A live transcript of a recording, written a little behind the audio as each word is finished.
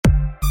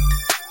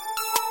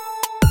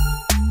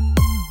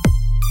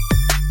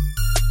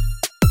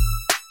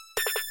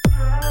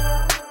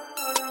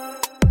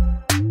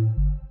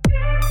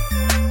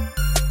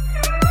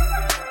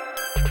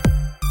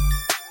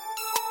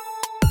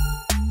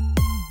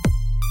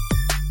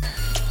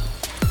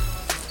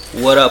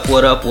What up,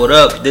 what up, what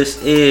up?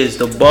 This is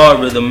the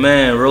barber, the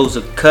man,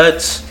 Rosa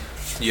Cuts.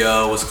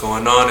 Yo, what's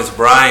going on? It's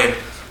Brian.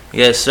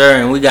 Yes,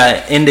 sir, and we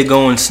got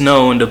Indigo and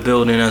Snow in the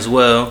building as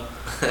well.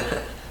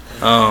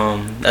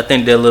 I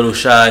think they're a little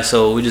shy,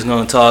 so we're just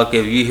gonna talk.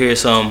 If you hear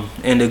some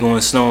Indigo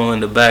and Snow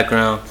in the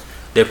background,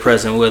 they're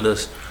present with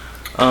us.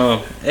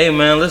 Hey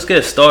man, let's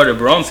get started,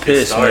 bro. I'm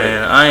pissed,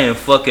 man. I ain't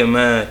fucking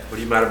mad. What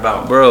are you mad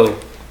about? Bro,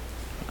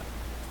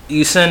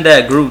 you send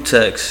that group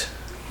text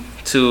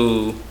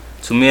to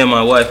me and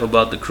my wife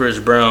about the Chris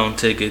Brown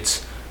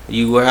tickets.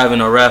 You were having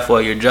a raffle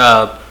at your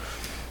job,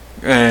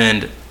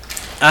 and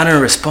I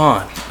didn't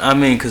respond. I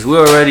mean, because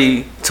we're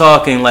already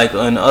talking like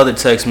on other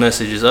text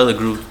messages, other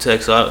group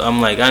texts. So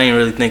I'm like, I didn't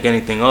really think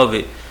anything of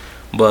it.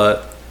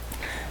 But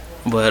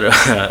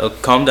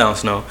calm down,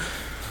 Snow.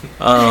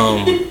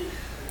 But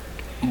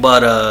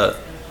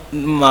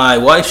my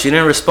wife, she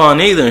didn't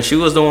respond either, and she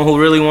was the one who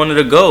really wanted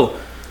to go.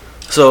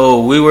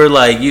 So we were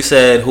like, you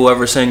said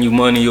whoever sent you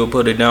money, you'll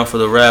put it down for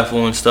the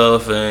raffle and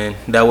stuff, and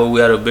that way we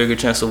had a bigger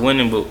chance of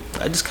winning. But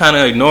I just kind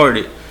of ignored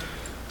it.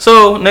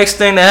 So next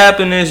thing that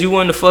happened is you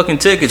win the fucking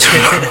tickets,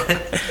 bro.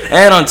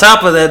 And on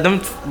top of that,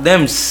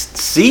 them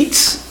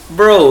seats,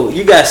 bro.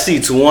 You got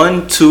seats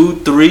 1,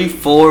 2, 3,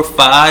 4,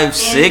 5,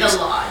 6,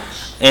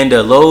 and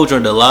the lodge or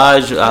the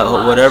lodge,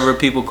 whatever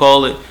people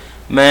call it.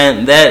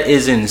 Man, that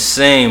is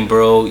insane,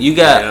 bro. You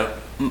got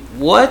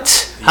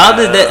what? How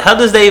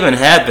does that even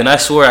happen? I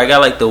swear, I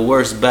got like the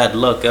worst bad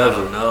luck ever. I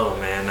don't know,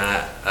 man.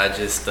 I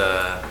just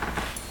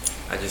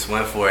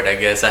went for it. I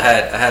guess I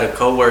had a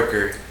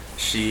coworker.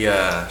 She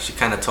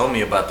kind of told me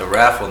about the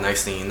raffle.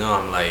 Next thing you know,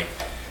 I'm like,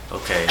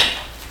 okay,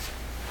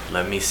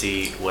 let me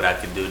see what I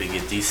can do to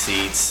get these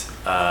seats.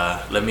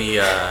 Let me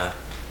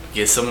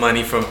get some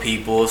money from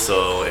people.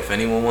 So if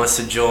anyone wants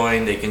to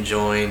join, they can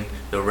join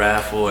the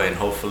raffle, and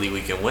hopefully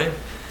we can win.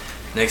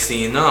 Next thing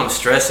you know, I'm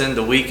stressing.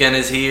 The weekend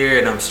is here,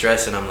 and I'm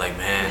stressing. I'm like,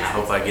 man, I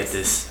hope I get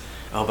this.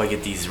 I hope I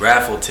get these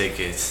raffle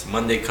tickets.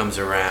 Monday comes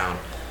around,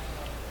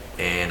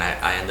 and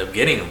I end up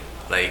getting them.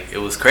 Like, it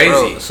was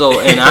crazy.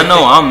 Bro, and I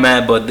know I'm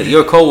mad, but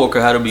your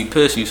coworker had to be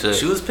pissed. You said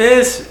she was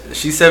pissed.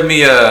 She sent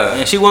me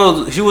and she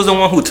was the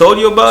one who told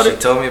you about it.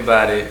 She told me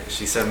about it.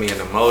 She sent me an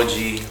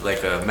emoji,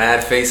 like a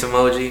mad face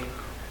emoji,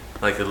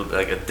 like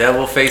a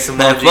devil face emoji.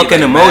 That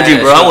fucking like emoji,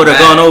 mad. Bro. I would have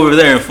gone over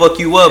there and fuck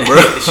you up,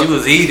 bro. She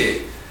was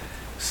heated.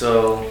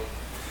 So,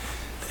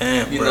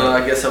 damn, you know,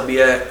 I guess I'll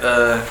be at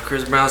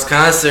Chris Brown's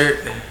concert.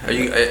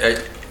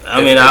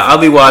 I'll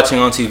be watching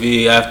on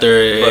TV after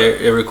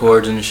it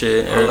records and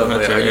shit.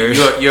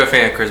 You're a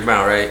fan of Chris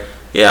Brown, right?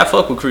 Yeah, I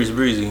fuck with Chris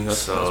Breezy.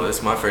 So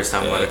it's my first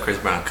time going to Chris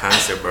Brown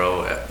concert,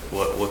 bro.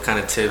 What kind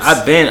of tips?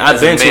 I've been to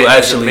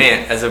actually.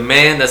 As a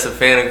man that's a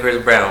fan of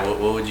Chris Brown,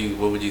 what would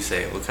you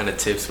say? What kind of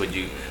tips would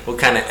you? What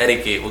kind of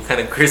etiquette? What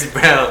kind of Chris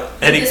Brown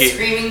etiquette? Just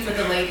screaming for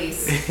the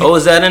ladies. Oh,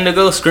 is that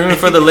Indigo? Screaming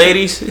for the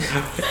ladies?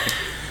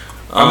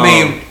 I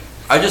mean,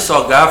 I just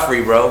saw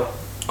Godfrey, bro,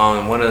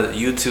 on one of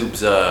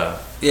YouTube's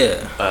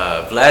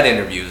Vlad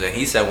interviews, and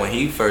he said when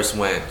he first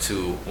went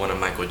to one of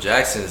Michael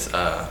Jackson's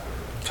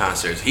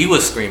concerts, he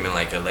was screaming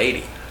like a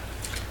lady.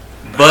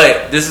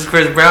 But this is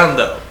Chris Brown,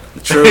 though.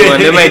 True,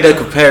 and they made the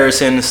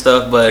comparison and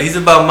stuff, but he's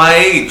about my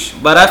age.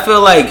 But I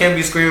feel like you can't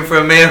be screaming for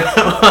a man.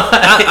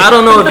 I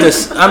don't know if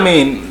this. I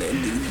mean,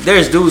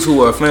 there's dudes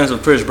who are fans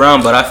of Chris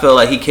Brown, but I feel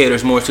like he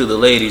caters more to the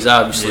ladies.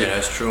 Obviously, yeah,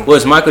 that's true.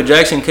 Was Michael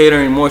Jackson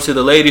catering more to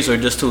the ladies or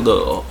just to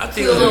the? I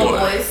think to the little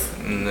boys.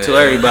 To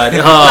everybody.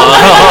 Good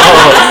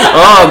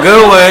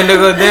one,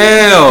 Indigo.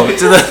 Damn.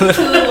 To the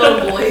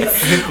little boys.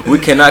 We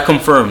cannot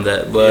confirm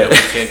that, but we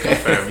can't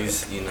confirm.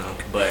 He's,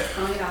 but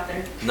out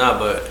there. No,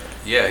 but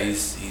yeah,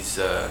 he's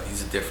a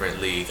different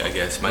league, I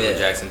guess. Michael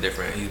Jackson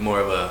different. He's more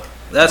of a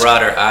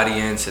broader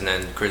audience, and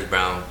then Chris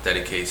Brown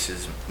dedicates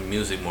his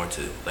music more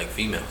to like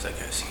females, I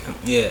guess.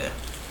 Yeah.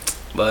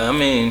 But I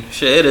mean,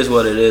 shit, it is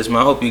what it is,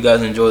 man. I hope you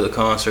guys enjoy the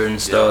concert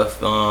and stuff.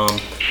 Yeah.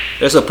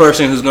 There's a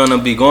person who's gonna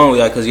be going with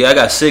that because I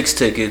got 6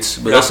 tickets,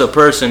 but there's a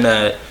person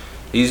that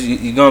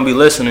he's gonna be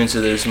listening to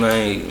this,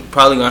 man. He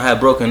probably gonna have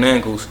broken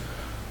ankles.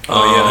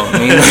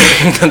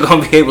 He's not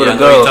gonna be able to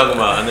go.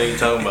 I know you're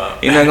talking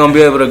about. He's not gonna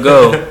be able to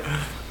go.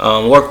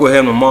 Work with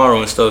him tomorrow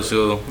and stuff.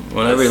 So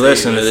whenever you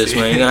listen to this,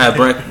 man, you're gonna have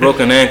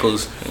broken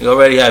ankles. You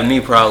already have knee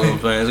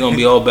problems, man. It's gonna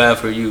be all bad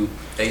for you.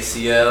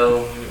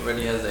 ACL.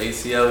 Already has the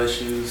ACL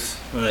issues.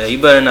 Yeah, you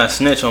better not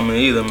snitch on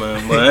me either,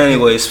 man. But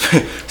anyways,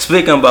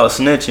 speaking about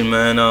snitching,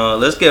 man,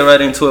 let's get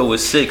right into it with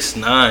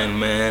 6ix9ine,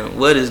 man.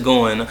 What is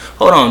going on?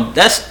 Hold on,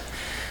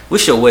 we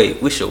should wait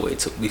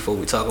before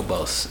we talk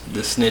about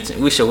the snitching.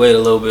 We should wait a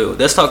little bit.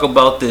 Let's talk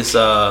about this.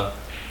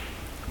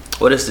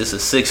 What is this? A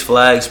Six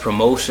Flags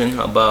promotion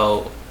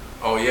about?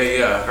 Oh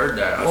yeah, I heard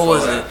that. What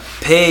was it?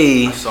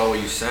 I saw what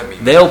you sent me.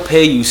 They'll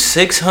pay you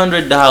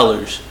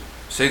 $600.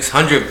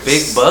 600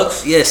 big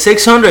bucks? Yeah,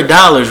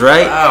 $600,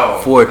 right?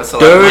 Wow. For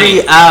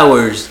 30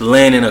 hours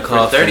laying in a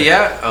coffin. For 30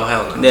 hours? Oh,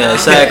 hell no. Yeah,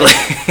 exactly.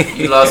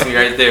 You lost me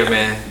right there,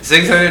 man.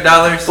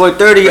 $600? For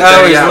 30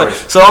 hours.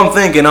 So I'm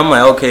thinking, I'm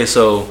like, okay,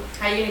 so.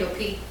 How you gonna go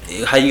pee?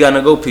 How you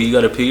gonna go pee? You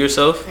gotta pee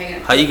yourself?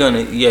 How you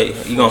gonna? Yeah,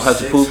 you gonna have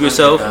to poop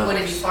yourself? What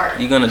if you fart?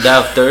 You gonna die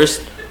of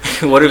thirst?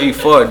 What if you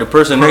fart? The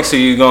person next to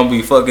you gonna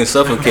be fucking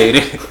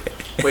suffocated.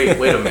 Wait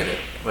a minute.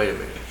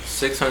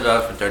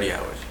 $600 for 30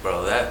 hours,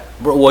 bro.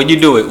 Bro, what you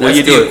do it? What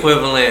you do the it?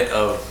 equivalent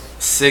of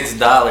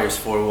 $6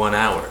 for 1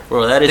 hour.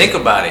 Bro, that is. Think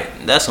about it.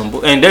 That's some.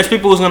 And there's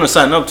people who's gonna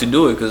sign up to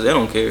do it because they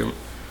don't care.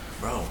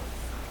 Bro.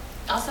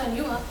 I'll sign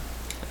you up.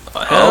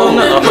 Hell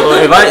no.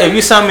 If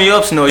you sign me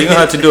up, Snow, you're gonna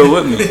have to do it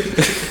with me.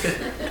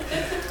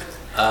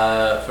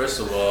 First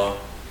of all,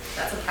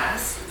 That's a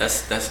pass.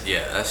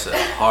 that's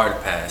a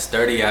hard pass.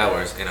 30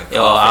 hours in a coffin.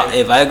 Yo,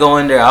 if I go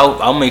in there,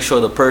 I'll make sure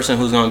the person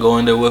who's gonna go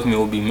in there with me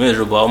will be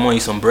miserable. I'm gonna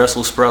eat some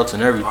Brussels sprouts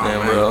and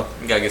everything, bro.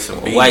 You gotta get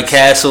some beans. White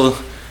Castle.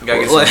 You gotta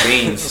get some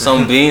beans.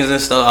 Some beans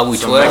and stuff. I would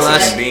Some 12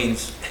 Mexican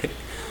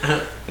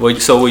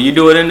beans. So will you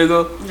do it,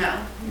 Indigo? No.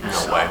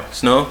 No way.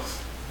 Snow?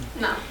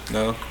 No.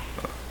 No.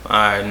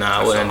 Alright, nah, I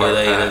That's wouldn't a do hard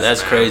that either. pass,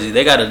 That's man. crazy.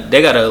 They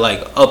gotta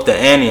like up the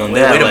ante on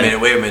that. Wait a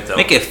like, minute though.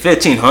 Make it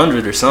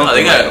 1,500 or something. No,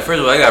 they got. like- First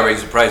of all, they got to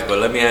raise the price. But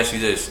let me ask you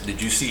this: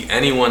 did you see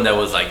anyone that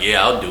was like,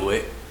 "Yeah, I'll do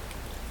it"?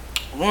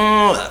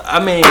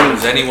 I mean,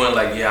 Was anyone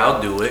like, "Yeah,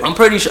 I'll do it"? I'm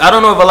pretty sure. I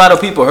don't know if a lot of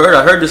people heard.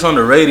 I heard this on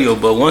the radio,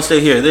 but once they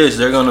hear this,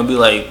 they're gonna be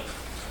like,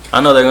 I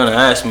know they're gonna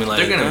ask me like,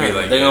 They're gonna be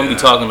like, they're gonna be yeah.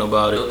 talking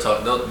about They'll it.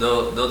 talk.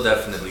 They'll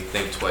definitely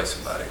think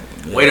twice about it.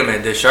 Yeah. Wait a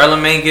minute. Did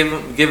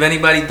Charlamagne give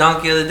anybody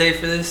donkey of the day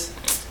for this?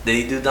 Did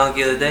he do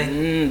donkey of the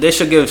day? They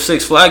should give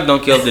Six Flag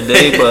donkey of the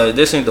day, but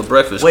this ain't the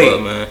Breakfast Wait.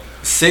 Club, man.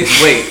 This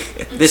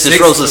is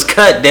Six- Rosa's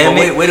cut, damn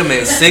it. Wait a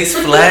minute. Six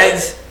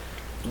Flags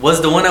was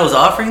the one that was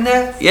offering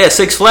that? Yeah,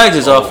 Six Flags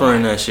is Oh,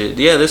 offering that shit.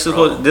 Yeah, this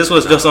Bro,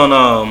 was just on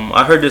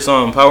I heard this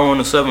on Power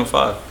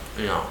 107.5.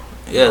 No.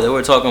 Yeah, they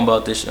were talking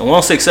about this shit. And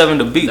 167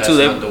 the beat That's too.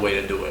 not the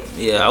way to do it.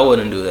 Yeah, I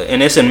wouldn't do that.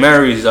 And it's in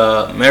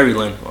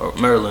Maryland or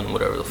Maryland,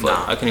 whatever the fuck.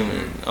 Nah. I can't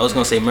even. I was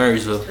gonna say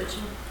Marysville,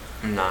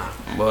 Nah.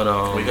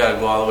 but We gotta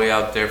go all the way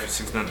out there for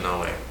 6 months.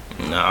 No way.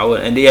 nah, I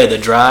wouldn't. And yeah, the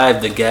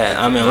drive, the gas.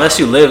 I mean, unless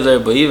you live there,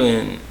 but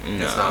even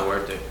It's nah, not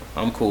worth it.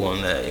 I'm cool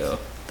on that, yo. What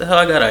the hell?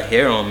 I got a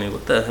hair on me.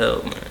 What the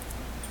hell, man?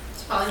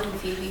 It's probably from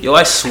Phoebe. Yo,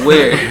 I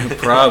swear,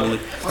 probably.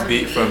 Or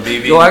From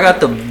BB. Yo, I got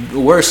the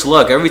worst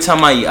luck. Every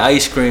time I eat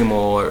ice cream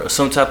or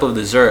some type of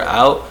dessert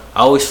out,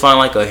 I always find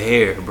like a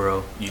hair,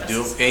 bro. You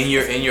do in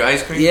your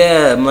ice cream?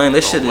 Yeah, man,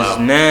 this shit wow. is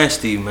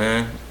nasty,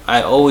 man.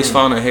 I always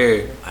found a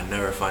hair. I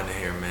never find a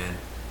hair, man.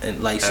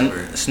 And like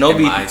Ever Snow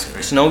in my ice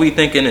cream. be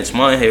thinking it's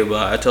my hair,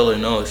 but I tell her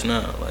no, it's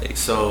not. Like,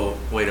 So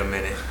wait a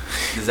minute.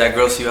 Does that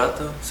gross you out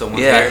though?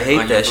 Someone's yeah, I hair hate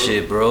on your that food?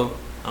 shit, bro.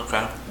 Okay.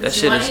 That Do you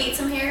shit want is. to eat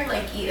some hair?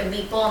 Like eat a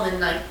meatball and then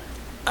like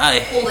I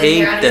pull the hate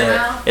hair out of your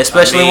that, mouth?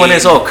 especially when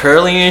it's all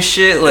curly and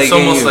shit. Like, It's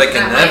almost and like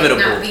that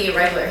inevitable. might not be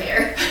regular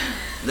hair.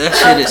 that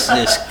shit is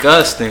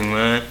disgusting,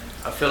 man.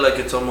 I feel like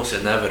it's almost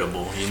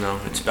inevitable. You know,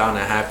 it's bound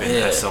to happen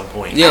Yeah. at some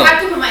point. Yeah. I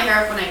have to put my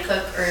hair up when I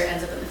cook or it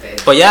ends up in the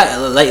food. But yeah,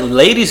 like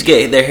ladies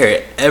get their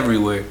hair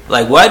everywhere.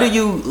 Like, why do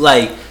you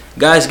like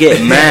guys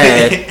get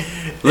mad?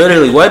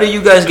 Literally, why do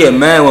you guys get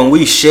mad when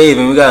we shave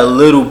and we got a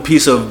little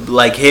piece of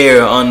like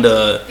hair on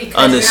the Because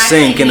on the you're not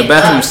sink in the getting it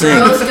bathroom up.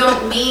 sink? Girls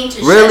don't mean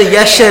to Really, shed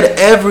y'all their shed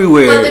hair.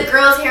 everywhere. But the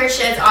girl's hair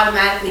sheds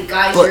automatically.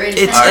 Guys, But you're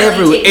it's intentionally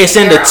everywhere. taking It's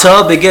in the hair off.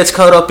 tub. It gets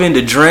caught up in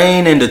the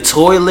drain, in the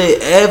toilet,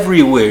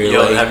 everywhere.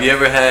 Yo, like, have you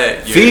ever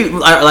had your,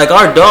 like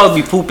our dog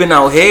be pooping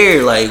out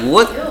hair. Like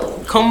what? Ew.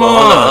 Come Hold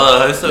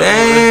on, on,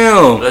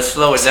 damn. Let's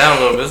slow it down a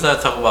little bit. Let's not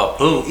talk about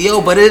poop.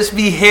 Yo, but it's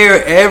be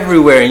hair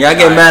everywhere, and y'all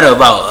get Alright. mad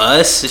about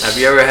us. Have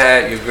you ever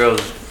had your girl's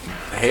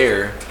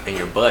hair in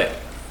your butt?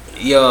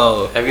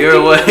 Yo, Have you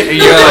ever what in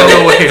your Yo.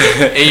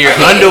 underwear? In your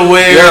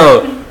underwear?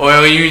 Yo.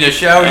 Or when you in the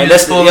shower, you and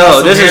just that's pull out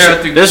some this hair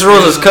out is this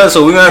Rosa's cut,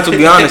 so we're gonna have to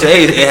be honest.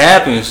 Hey, it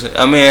happens.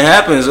 I mean, it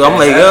happens. I'm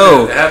like,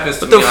 yo, It happens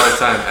to what the me all the f-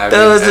 time. I that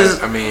mean, was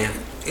just- I mean,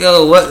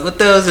 yo, what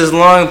the hell is this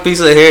long piece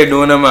of hair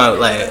doing in my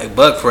like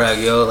butt crack,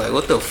 yo? Like,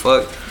 what the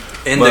fuck?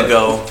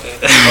 indigo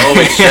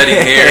always shedding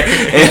hair.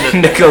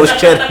 Indigo's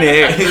shedding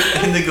hair.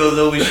 Indigo's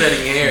always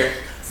shedding hair.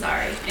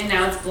 Sorry. And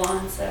now it's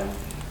blonde, so.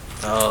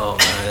 Oh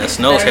man, that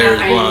Snow's Better hair is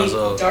not blonde. iron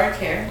So dark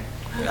hair.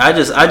 I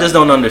just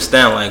don't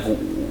understand. Like,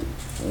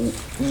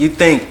 you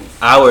think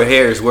our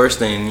hair is worse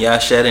than y'all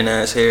shedding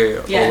ass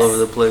hair Yes. all over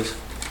the place?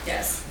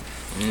 Yes.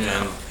 And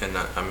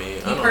I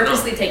mean, I We don't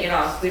purposely know. take it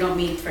off. We don't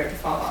mean for it to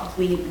fall off.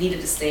 We need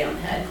it to stay on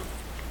the head.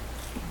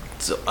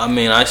 So I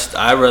mean,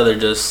 I rather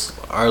just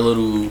our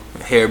little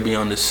hair be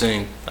on the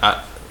sink.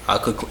 I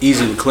could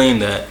easily clean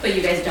that. But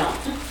you guys don't.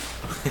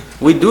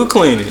 We do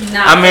clean it.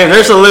 Nah. I mean,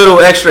 there's a little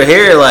extra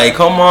hair. Like,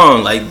 come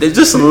on, like there's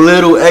just a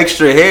little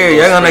extra hair.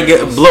 You're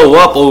gonna blow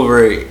up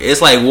over it.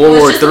 It's like World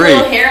War It's just a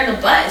little III. hair in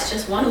the butt. It's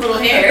just one little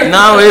hair.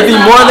 No, it'd be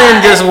It's more not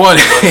than bad. just one.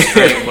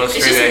 One It's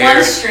strand just of one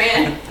hair.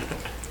 strand.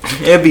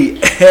 It'd be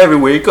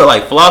everywhere. You could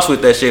like floss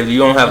with that shit if you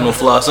don't have no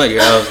floss at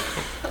your house.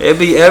 It'd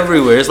be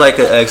everywhere. It's like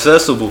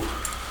accessible.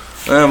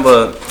 Man,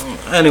 but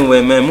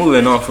anyway, man,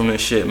 moving on from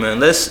this shit, man.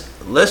 Let's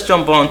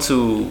jump on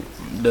to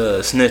the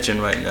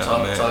snitching right now,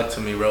 man. Talk to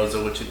me,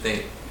 Rosa. What you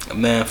think?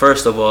 Man,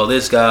 first of all,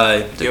 this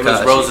guy, Give us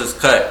Tekashi. Rosa's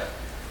cut.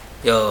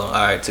 Yo, all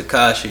right,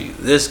 Tekashi.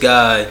 This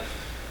guy,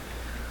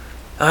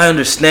 I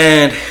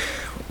understand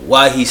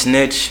why he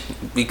snitched,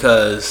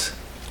 because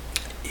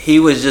he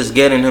was just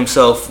getting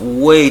himself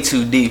way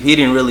too deep. He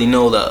didn't really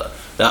know the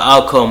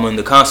outcome and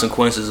the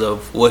consequences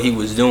of what he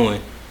was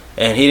doing,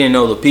 and he didn't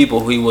know the people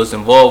who he was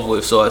involved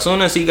with. So as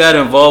soon as he got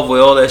involved with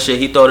all that shit,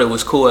 he thought it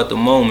was cool at the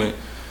moment,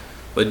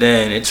 but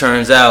then it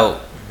turns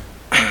out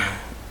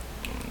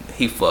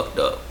he fucked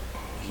up.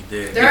 He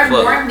did. There are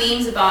more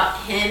memes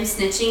about him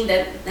snitching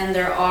than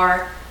there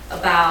are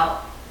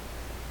about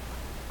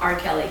R.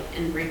 Kelly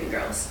and raping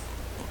girls.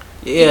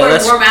 Yeah, People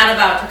are more mad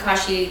about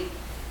Tekashi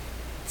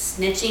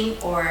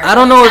snitching or I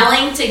don't know,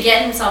 telling to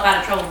get himself out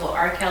of trouble with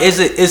R. Kelly.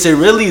 Is it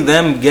really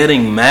them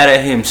getting mad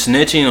at him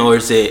snitching, or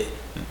is it?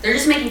 They're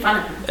just making fun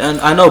of him. And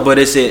I know, but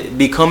is it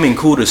becoming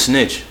cool to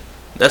snitch?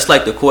 That's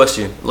like the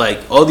question. Like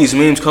all these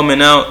memes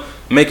coming out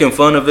making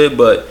fun of it,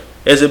 but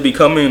is it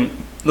becoming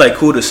like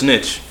cool to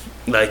snitch?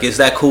 Like, is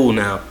that cool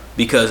now?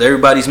 Because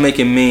everybody's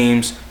making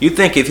memes. You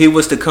think if he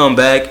was to come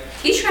back,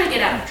 he's trying to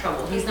get out of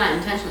trouble. He's not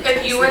intentionally.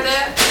 If you were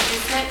there, would you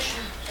snitch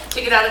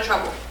to get out of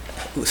trouble?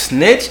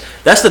 snitch?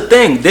 That's the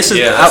thing. This is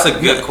that's a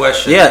good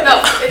question. Yeah.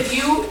 No, if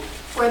you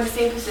were in the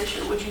same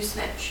position, would you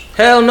snitch?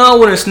 Hell no, I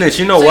wouldn't snitch.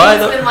 You know so why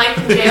you've though? been life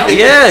in jail?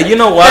 Yeah, you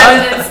know why?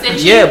 Rather than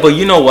snitching? Yeah, but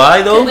you know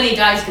why though? When he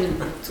dies,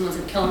 someone's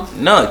gonna kill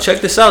him. No,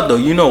 check this out though.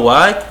 You know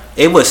why?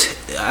 It was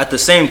at the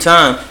same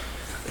time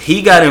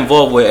he got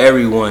involved with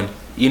everyone.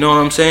 You know what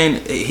I'm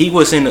saying?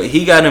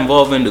 He got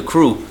involved in the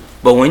crew.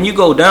 But when you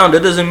go down,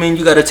 that doesn't mean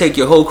you got to take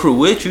your whole crew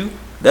with you.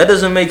 That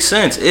doesn't make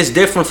sense. It's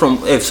different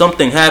from if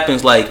something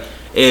happens, like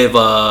if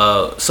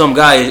some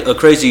guy, a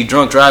crazy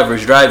drunk driver,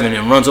 is driving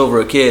and runs over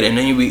a kid, and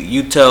then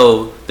you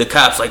tell the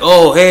cops like,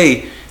 oh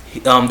hey,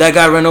 that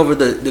guy ran over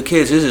the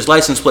kids. This is his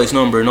license plate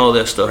number and all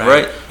that stuff,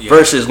 right? Yeah.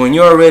 Versus when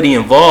you're already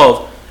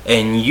involved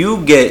and you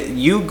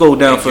go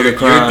down for the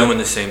crime. You're doing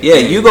the same thing. Yeah,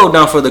 you go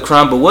down for the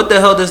crime. But what the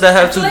hell does that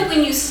have to? I feel like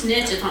when you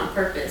snitch, it's on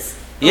purpose.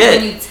 But yeah.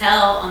 when you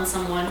tell on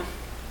someone.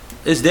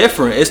 It's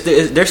different.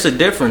 There's a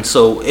difference.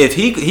 So if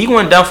he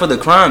went down for the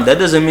crime, that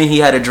doesn't mean he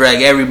had to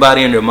drag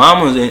everybody and their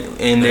mamas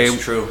in there.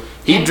 That's true.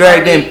 He And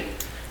dragged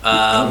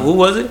Cardi. in. Who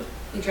was it?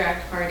 He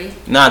dragged Cardi.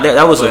 Nah,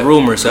 that was a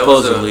rumor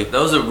supposedly. That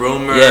was a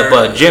rumor. Yeah,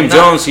 but Jim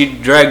Jones, he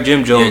dragged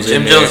Jim Jones. Yeah,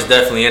 Jim in Jones there. is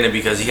definitely in it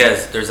because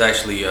there's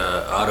actually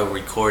auto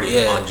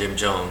recording on Jim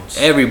Jones.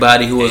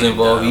 Everybody who was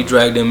involved, he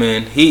dragged him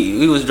in.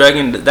 He was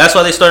dragging. That's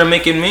why they started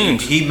making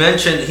memes. He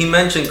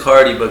mentioned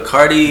Cardi, but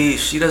Cardi,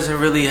 she doesn't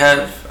really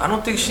have. I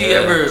don't think she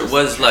ever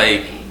was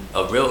like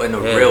a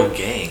real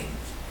gang.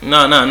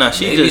 No.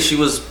 She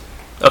was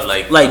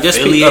like just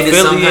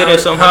affiliated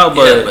somehow,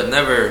 but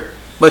never.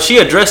 But she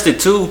addressed it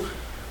too.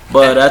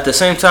 But at the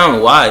same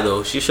time, why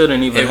though? She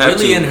shouldn't even have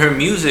really to. In her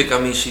music, I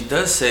mean, she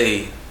does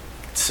say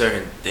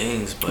certain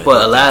things, but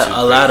a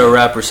lot of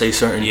rappers say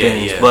certain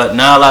things, but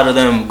not a lot of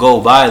them go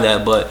by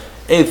that. But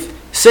if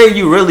say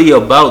you really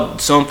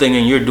about something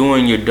and you're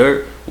doing your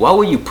dirt, why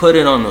would you put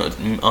it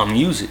on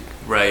music?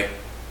 Right.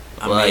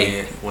 I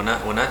mean, when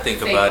I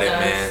think about it,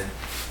 man,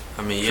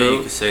 I mean, True.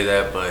 you could say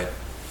that, but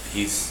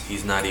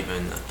he's not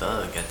even a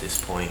thug at this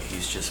point.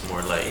 He's just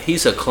more like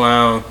he's a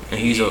clown and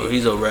he's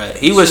a rat.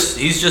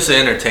 He's just an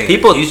entertainer.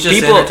 He's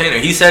just an entertainer.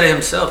 He said it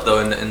himself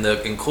though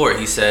in court.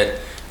 He said,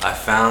 I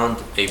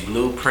found a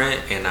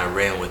blueprint and I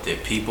ran with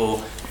it.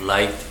 People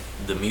liked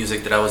the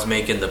music that I was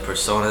making, the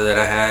persona that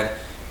I had,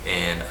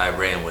 and I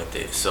ran with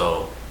it.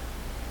 So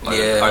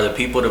are the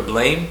people to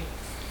blame?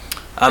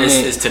 I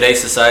mean, is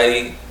today's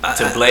society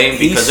to blame?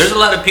 Because there's a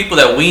lot of people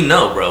that we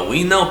know, bro.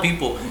 We know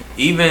people,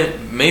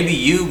 even maybe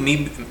you,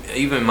 me,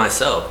 even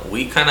myself.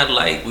 We kind of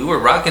we were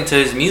rocking to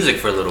his music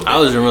for a little bit. I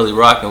wasn't really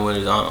rocking with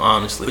it,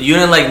 honestly. But you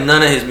didn't like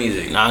none of his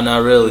music. Nah,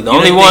 not really. The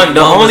only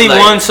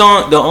one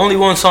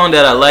song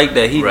that I liked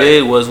that he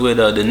did was with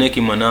the Nicki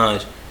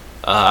Minaj.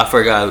 I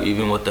forgot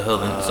even what the hell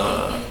the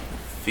song.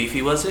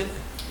 Fifi, was it?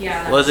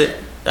 Yeah. Was it?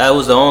 That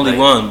was the only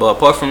one, but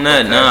apart from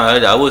that,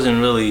 I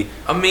wasn't really.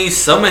 I mean,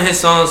 some of his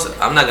songs,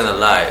 I'm not gonna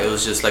lie, it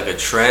was just like a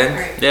trend.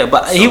 Right. Yeah,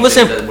 but he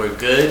wasn't. That were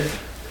good,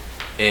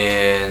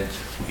 and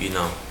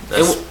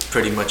that's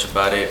pretty much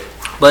about it.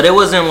 But it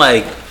wasn't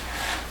like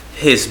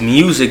his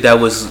music that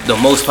was the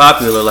most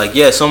popular. Like,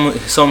 yeah, some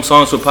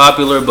songs were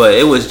popular, but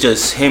it was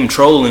just him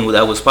trolling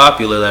that was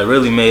popular that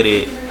really made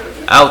it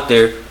out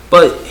there.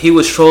 But he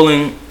was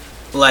trolling,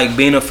 like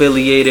being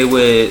affiliated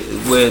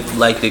with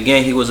like the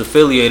gang he was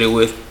affiliated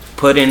with.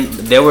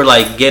 They were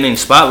like getting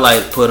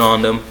spotlight put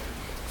on them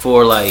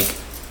for like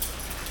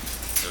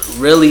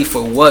really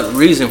for what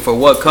reason, for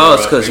what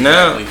cause? Because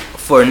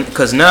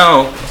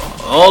now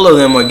all of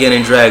them are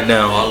getting dragged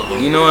down. All of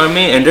them. You know what I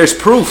mean? And there's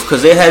proof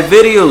because they had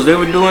videos. They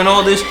were doing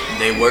all this.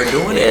 They were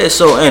doing it. Yeah.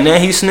 So and then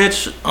he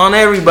snitched on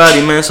everybody,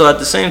 man. So at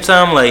the same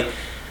time, like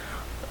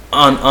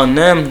on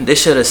them, they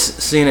should have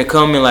seen it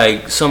coming.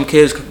 Like some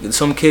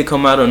kid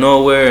come out of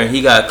nowhere and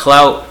he got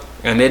clout.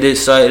 And they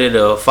decided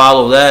to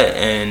follow that,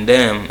 and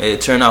damn,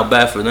 it turned out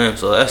bad for them.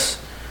 So that's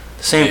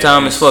the same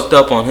time it's fucked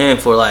up on him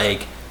for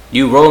like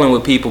you rolling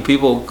with people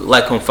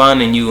like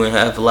confining you and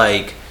have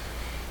like,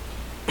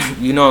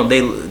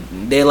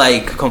 they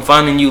like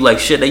confining you like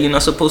shit that you're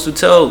not supposed to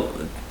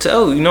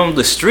tell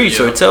the streets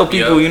or tell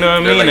people, you know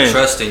what I They're mean? like And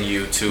trusting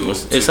you to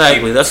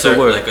exactly, keep that's the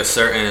word. like a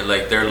certain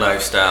like their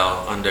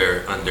lifestyle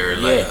under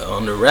like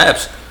under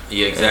wraps.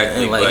 Yeah,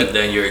 exactly. And, like, but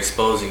then you're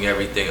exposing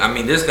everything. I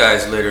mean, this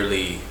guy's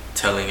literally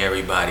telling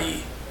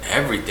everybody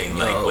everything,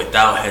 like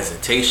without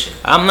hesitation.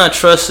 I'm not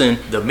trusting.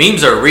 The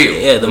memes are real.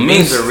 Yeah, the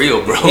memes are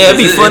real, bro. Yeah, it'd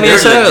be funny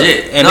as hell.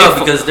 Legit. And no,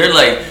 because they're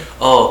like,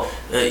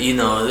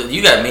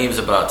 you got memes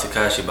about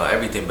Tekashi about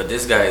everything, but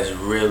this guy is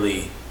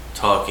really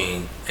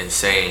talking and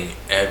saying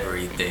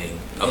everything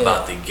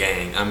about the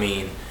gang. I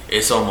mean,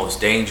 it's almost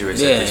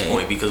dangerous at this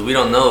point because we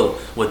don't know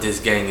what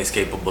this gang is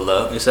capable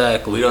of.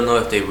 Exactly. We don't know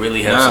if they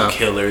really have some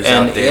killers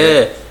out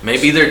there. Yeah.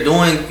 Maybe they're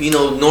doing,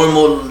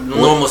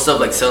 normal stuff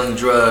like selling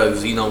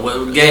drugs,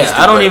 what gangs do.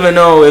 I don't even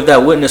know if that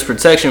witness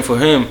protection for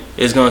him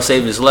is going to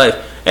save his life.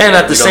 And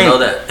at the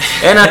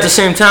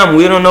same time,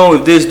 we don't know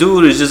if this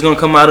dude is just going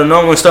to come out of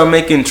nowhere and start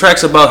making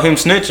tracks about him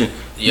snitching.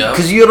 Yeah.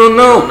 Because you don't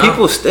know.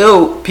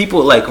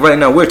 People like right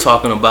now we're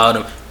talking about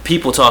him.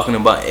 People talking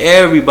about,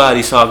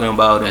 everybody's talking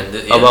about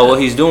him, about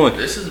what he's doing.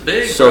 This is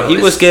big. So bro.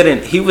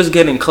 he was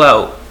getting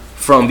clout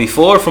from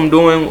before, from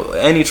doing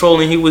any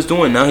trolling he was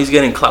doing. Now he's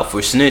getting clout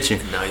for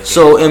snitching.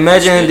 So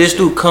imagine this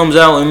dude comes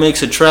out and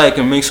makes a track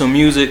and makes some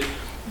music,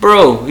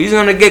 bro. He's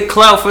gonna get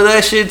clout for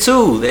that shit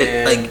too.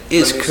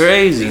 It's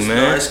crazy, man.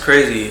 No, it's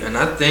crazy, and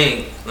I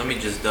think, let me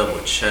just double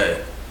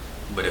check.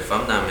 But if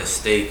I'm not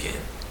mistaken,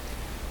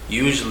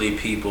 usually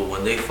people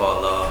when they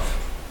fall off,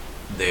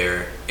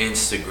 their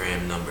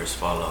Instagram numbers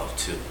fall off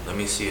too. Let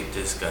me see if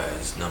this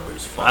guy's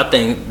numbers fall off. I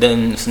think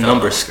then his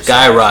numbers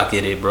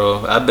skyrocketed,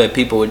 bro. I bet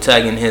people were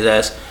tagging his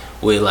ass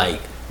with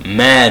like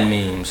mad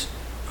memes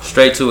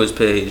straight to his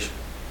page.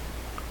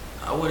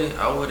 I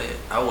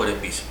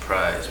wouldn't be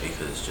surprised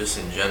because just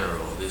in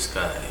general, this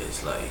guy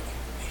is like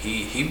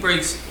he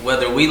breaks,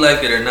 whether we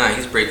like it or not,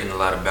 he's breaking a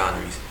lot of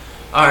boundaries.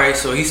 All right,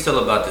 so he's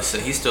still about the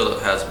same. He still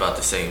has about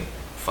the same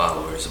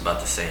followers, about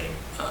the same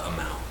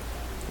amount,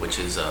 which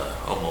is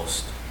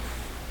almost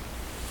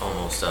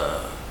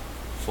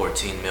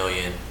 14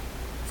 million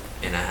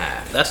and a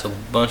half. That's a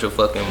bunch of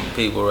fucking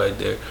people right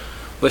there.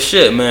 But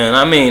shit, man,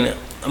 I mean,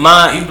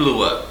 he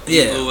blew up.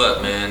 He blew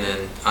up, man.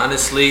 And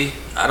honestly,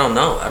 I don't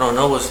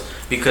know what's,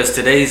 because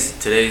today's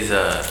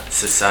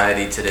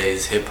society,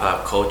 today's hip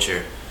hop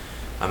culture.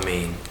 I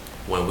mean,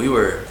 when we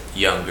were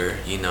younger,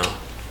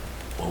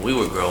 when we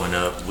were growing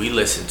up, we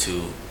listened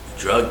to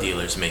drug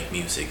dealers make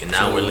music, and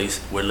now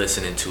we're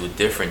listening to a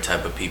different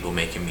type of people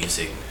making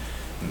music,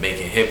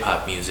 making hip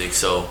hop music.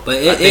 So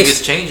I think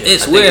it's changing.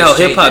 It's weird how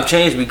hip hop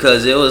changed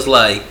because it was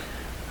like,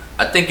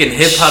 I think in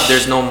hip hop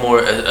there's no more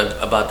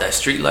about that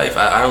street life.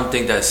 I don't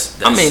think that's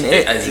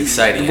as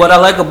exciting. What I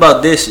like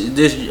about this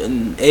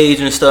age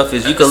and stuff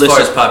is you can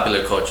listen as far as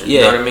popular culture.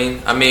 You know what I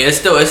mean? I mean, it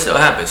still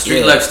happens.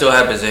 Street life still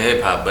happens in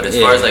hip hop, but as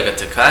far as like a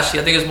Tekashi,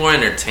 I think it's more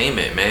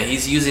entertainment, man.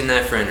 He's using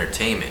that for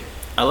entertainment.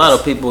 A lot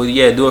of people,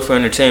 do it for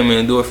entertainment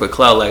and do it for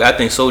clout. Like, I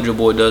think Soulja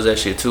Boy does that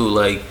shit too.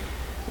 Like,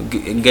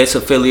 gets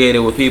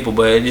affiliated with people,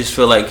 but I just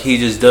feel like he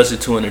just does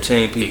it to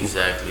entertain people.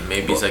 Exactly.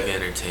 Maybe it's like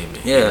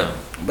entertainment. Yeah.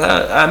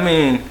 But, I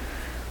mean,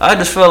 I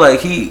just feel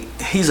like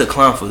he's a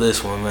clown for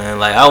this one, man.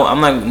 Like,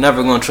 I'm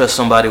never going to trust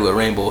somebody with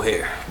rainbow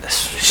hair. That's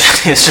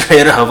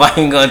straight up. I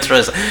ain't going to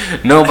trust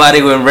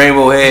nobody with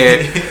rainbow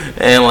hair.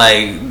 And,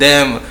 like,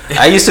 damn,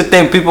 I used to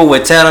think people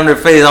with tat on their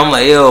face, I'm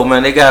like, yo,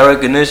 man, they got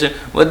recognition.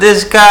 But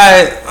this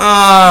guy,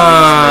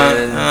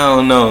 I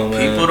don't know,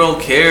 man. People don't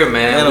care,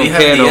 man. We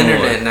have the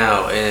internet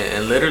now.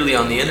 And literally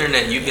on the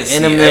internet, you can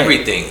see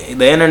everything.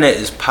 The internet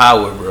is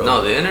power, bro.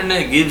 No, the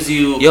internet gives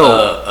you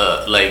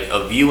like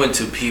a view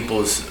into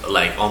people's,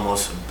 like,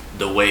 almost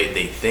the way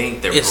they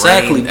think, their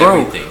brain, bro.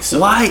 Everything. So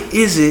why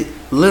is it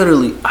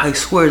literally, I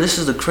swear, this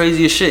is the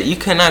craziest shit. You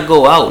cannot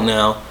go out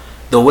now.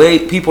 The way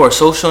people are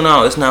social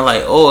now, it's not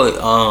like,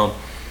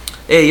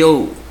 hey,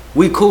 yo,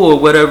 we cool or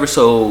whatever,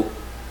 so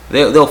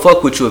they'll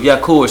fuck with you if y'all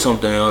cool or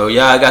something, or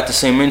y'all got the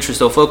same interest,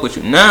 they'll fuck with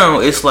you. Now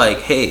it's like,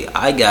 hey,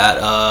 I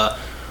got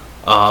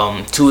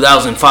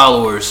 2,000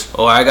 followers,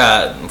 or I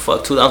got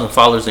 2,000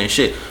 followers and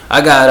shit.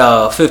 I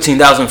got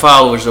 15,000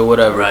 followers or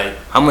whatever. Right.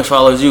 How much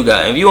followers you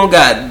got? If you don't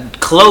got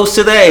close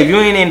to that, if you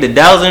ain't in the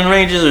 1,000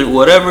 ranges or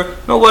whatever,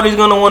 nobody's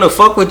gonna want to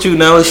fuck with you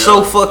now. It's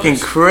so fucking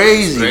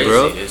crazy,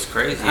 bro. It's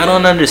crazy. I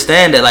don't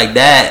understand that. Like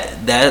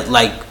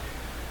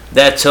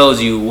that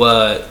tells you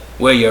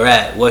where you're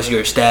at. What's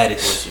your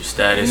status? What's your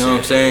status? You know what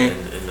I'm saying?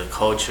 In the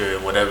culture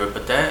and whatever.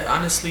 But that,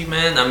 honestly,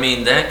 man, I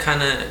mean, that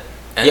kind of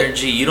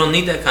energy, you don't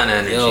need that kind of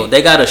energy. Yo,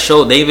 they got a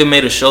show. They even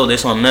made a show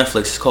that's on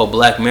Netflix. It's called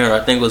Black Mirror.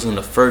 I think it was in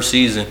the first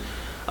season.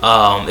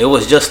 It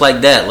was just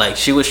like that. Like,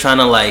 she was trying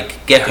to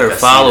like get her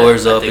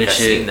followers up and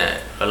shit. Seen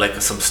that. Or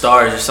like some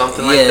stars or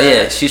something like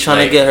that. Yeah, she's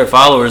trying to get her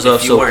followers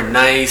up. If you weren't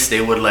nice,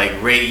 they would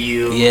like rate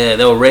you. Yeah,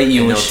 they'll rate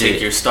you and they'll shit.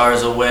 Take your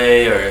stars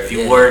away, or if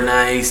you were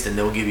nice, then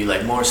they'll give you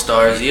like more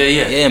stars. Yeah.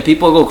 Yeah, and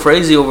people go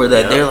crazy over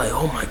that. They're like,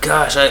 oh my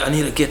gosh, I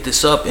need to get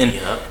this up. And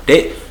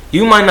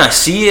you might not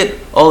see it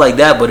all like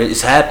that, but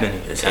it's happening.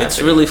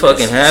 It's really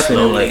fucking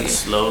happening.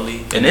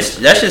 Slowly. And that's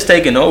just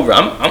taking over.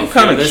 I'm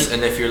kind of.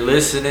 And if you're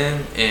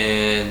listening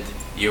and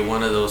you're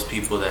one of those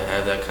people that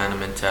have that kind of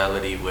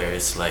mentality where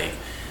it's like,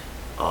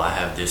 oh, I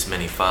have this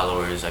many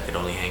followers, I can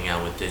only hang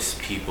out with this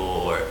people,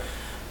 or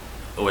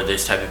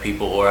this type of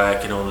people, or I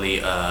can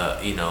only, I'm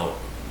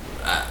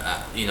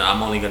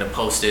only gonna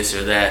post this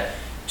or that.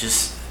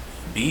 Just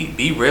be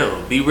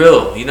real. You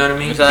know what I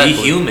mean? Exactly.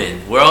 Be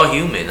human. We're all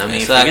human. I mean,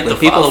 Exactly. forget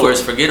the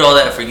followers, forget all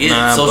that,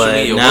 forget social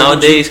media.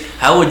 Nowadays,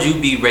 how would you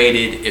be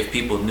rated if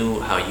people knew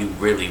how you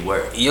really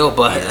were? Yo,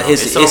 but you know?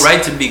 It's all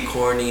right to be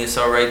corny. It's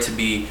all right to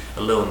be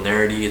a little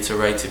nerdy. It's all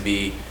right to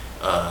be,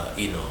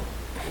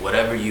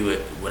 whatever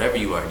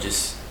you are.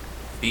 Just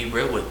be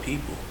real with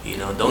people. You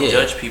know, don't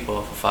judge people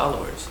off of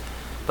followers.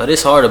 But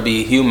it's hard to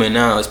be human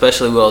now,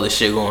 especially with all this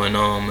shit going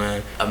on,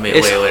 man. I mean,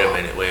 wait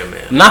a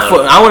minute.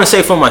 I want to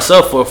say for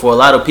myself, for a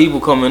lot of people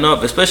coming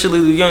up,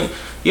 especially the young.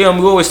 Yeah,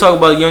 we always talk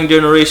about young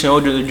generation,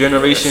 older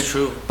generation. Yeah, that's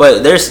true.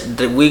 But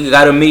we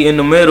got to meet in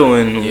the middle,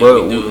 and we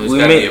do. There's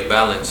got to be a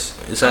balance.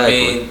 Exactly. I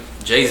mean,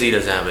 Jay-Z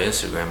doesn't have an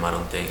Instagram, I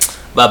don't think.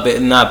 But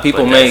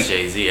people but make that's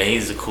Jay-Z, and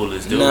he's the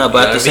coolest dude. Nah,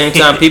 but at the same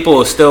time, people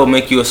will still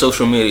make you a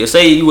social media.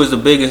 Say you was the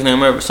biggest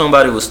name ever,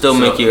 somebody will still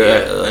make you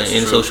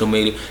in social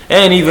media.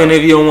 And even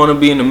if you don't want to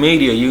be in the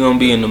media, you're gonna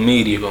be in the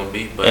media. You're gonna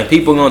be, and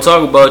people gonna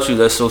talk about you.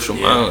 That's social.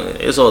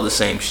 It's all the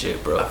same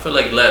shit, bro. I feel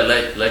like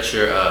let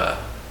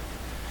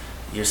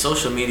your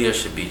social media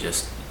should be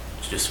just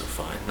for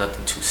fun,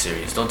 nothing too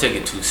serious. Don't take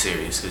it too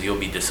serious because you'll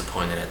be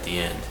disappointed at the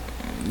end.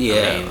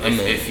 Yeah, I mean,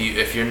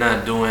 if you're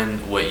not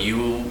doing what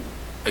you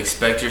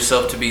expect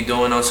yourself to be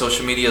doing on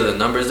social media, the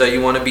numbers that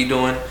you want to be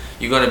doing,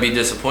 you're going to be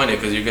disappointed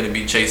because you're going to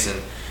be chasing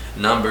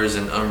numbers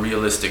and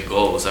unrealistic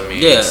goals. I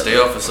mean, stay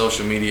off of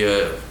social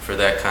media for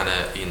that kind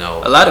of,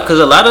 a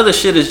lot of the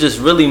shit is just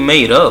really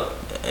made up,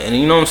 and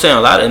you know what I'm saying.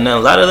 A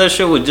lot of that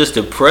shit would just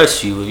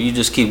depress you if you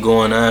just keep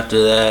going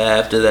after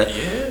that.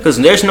 Because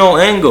there's no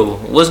angle.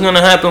 What's gonna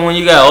happen when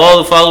you got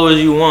all the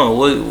followers you want?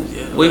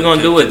 What you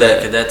gonna do with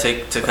that? Could that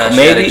take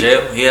Tekashi out of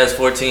jail? He has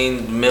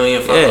 14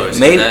 million followers.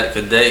 Maybe.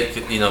 Could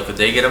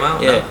they get him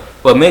out? Yeah. No.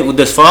 But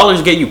does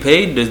followers get you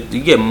paid? Do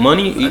you get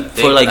money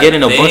for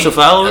getting a bunch of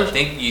followers? I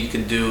think you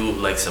could do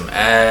like some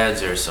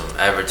ads or some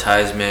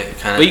advertisement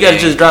kind of. But you gotta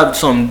just drop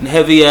some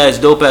heavy ass,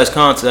 dope ass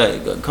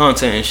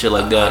content and shit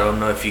like that. I don't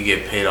know if you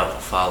get paid off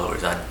of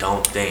followers. I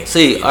don't think.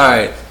 See, all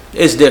right,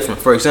 it's different.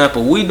 For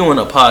example, we doing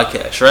a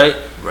podcast, right?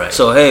 Right.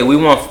 So hey, we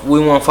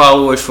want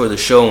followers for the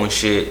show and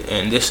shit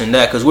and this and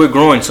that because we're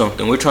growing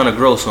something. We're trying to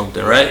grow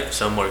something, right?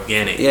 Some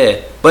organic.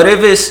 Yeah, but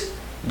if it's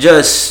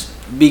just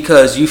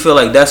because you feel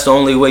like that's the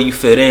only way you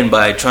fit in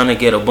by trying to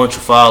get a bunch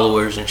of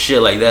followers and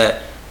shit like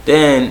that,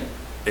 then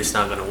it's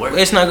not gonna work.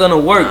 It's not gonna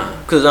work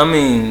because I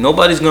mean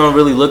nobody's gonna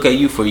really look at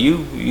you for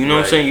you. You know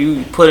what I'm saying?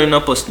 You putting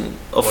up a front.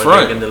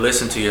 They're gonna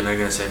listen to you and they're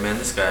gonna say, "Man,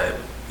 this guy,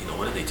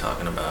 what are they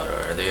talking about?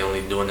 Or are they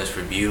only doing this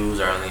for views?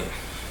 Or only,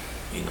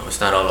 it's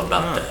not all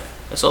about that.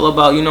 It's all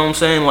about what I'm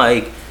saying,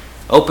 like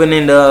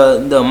opening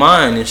the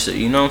mind and shit.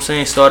 You know what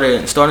I'm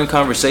saying? Starting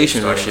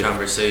conversations and shit.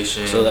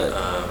 So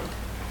that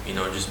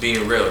just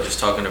being real, just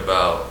talking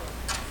about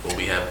what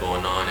we have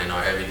going on in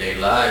our everyday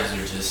lives, or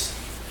just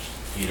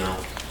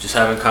just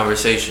having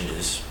conversation,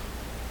 just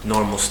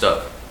normal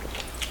stuff.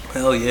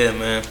 Hell yeah,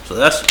 man. So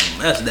that's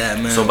that,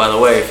 man. So by the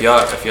way, if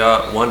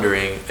y'all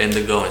wondering,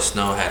 Indigo and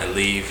Snow had to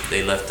leave.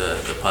 They left the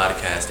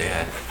podcast. They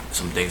had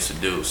some things to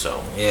do.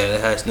 So yeah,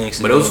 that has things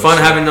to do. But it was fun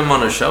having them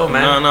on the show,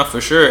 man. No,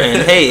 for sure.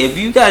 And hey, if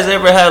you guys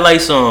ever had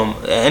like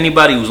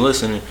anybody who's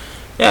listening,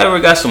 ever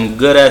got some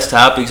good ass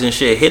topics and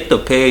shit, hit the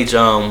page.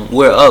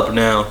 We're up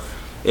now.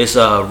 It's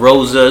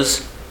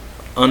Rosas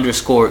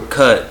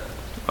 _cut.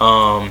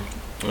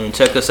 And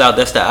check us out.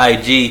 That's the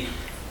IG.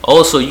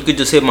 Also, you could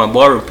just hit my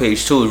barber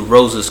page too,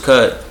 Rosas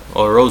Cut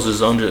or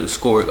Rosas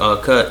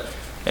 _cut.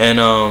 And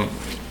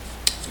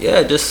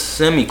just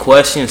send me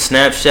questions,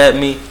 Snapchat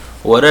me,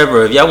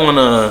 whatever. If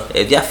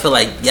y'all feel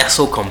like y'all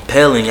so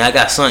compelling, y'all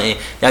got something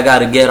y'all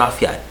gotta get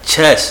off your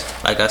chest.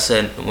 Like I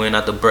said, we're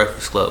not the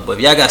Breakfast Club, but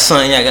if y'all got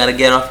something y'all gotta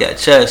get off your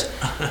chest,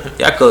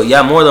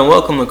 y'all more than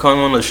welcome to come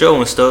on the show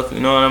and stuff. You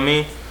know what I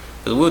mean?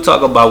 Cause we'll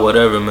talk about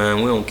whatever, man.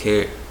 We don't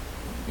care.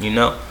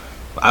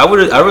 I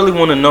really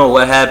want to know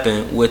what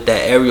happened with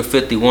that Area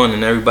 51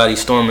 and everybody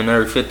storming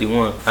Area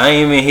 51. I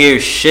ain't even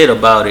hear shit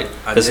about it.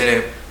 I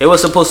didn't. It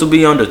was supposed to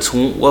be on the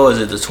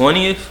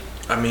 20th?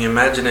 I mean,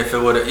 imagine if it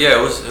would have. Yeah,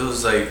 it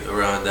was like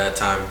around that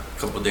time,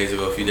 a few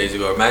days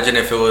ago. Imagine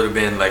if it would have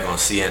been like on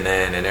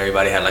CNN and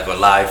everybody had like a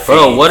live feed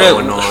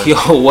going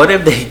on. What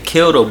if they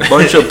killed a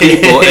bunch of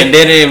people and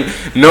they didn't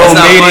no That's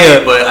media? Not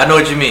funny, but I know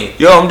what you mean.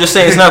 I'm just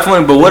saying it's not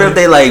funny. But what if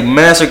they like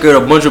massacred a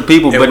bunch of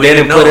people, but they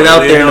didn't put it out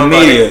there in the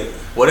media?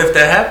 What if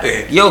that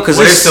happened? What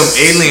if some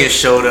aliens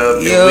showed up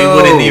and we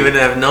wouldn't even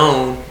have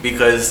known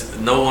because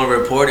no one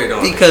reported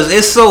on it? Because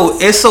it's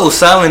so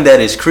silent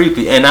that it's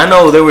creepy. And I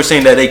know they were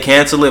saying that they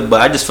cancel it, but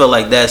I just felt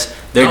like they're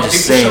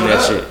just saying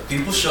that shit.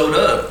 People showed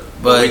up,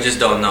 but we just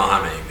don't know how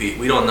many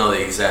people. We don't know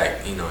the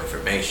exact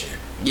information.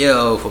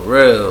 Yo, for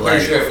real. Pretty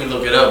Like, sure if we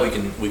look it up,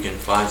 we can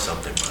find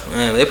something. But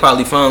man, they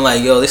probably found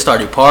like, yo, they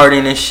started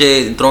partying and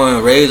shit, and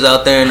throwing raves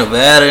out there in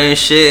Nevada and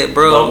shit,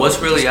 bro. But what's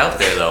really out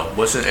there though?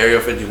 What's in Area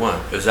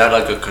 51? Is that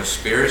like a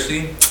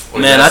conspiracy? Or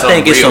is Man, that I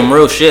think it's real? some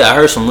real shit. I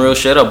heard some real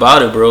shit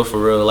about it, bro.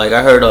 For real. Like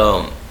I heard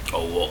a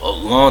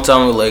long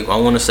time ago, like I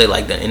want to say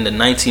like in the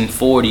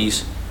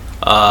 1940s,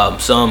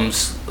 some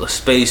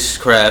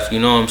spacecraft, you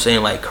know what I'm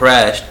saying, like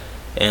crashed,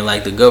 and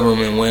like the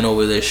government went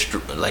over there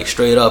like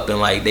straight up, and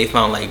like they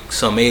found like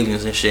some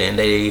aliens and shit, and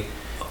they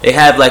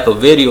have like a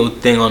video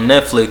thing on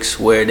Netflix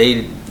where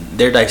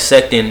they're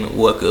dissecting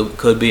what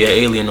could be an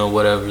alien or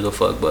whatever the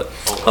fuck. But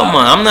come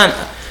on,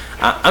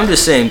 I'm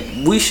just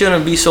saying we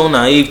shouldn't be so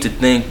naive to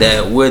think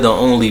that we're the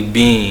only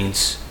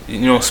beings,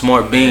 you know,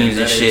 smart beings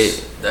and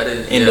shit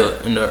in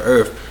the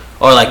earth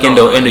or like in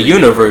the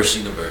universe.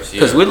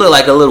 Because we look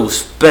like a little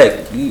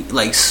speck,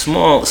 like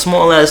small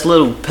ass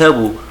little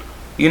pebble.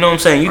 You know what I'm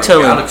saying? Our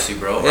galaxy,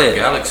 bro. Our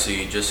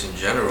galaxy, just in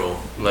general.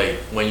 Like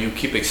when you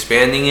keep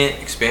expanding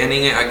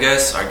it, I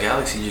guess our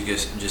galaxy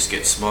just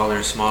gets smaller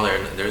and smaller,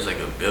 and there's like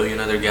a billion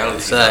other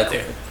galaxies out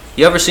there.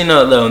 You ever seen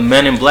the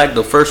Men in Black,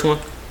 the first one?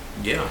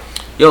 Yeah.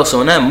 Yo,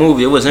 so in that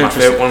movie, it was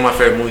interesting. One of my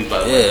favorite movies, by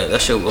the way. Yeah, that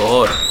shit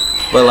go hard.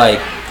 But like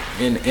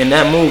in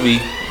that movie,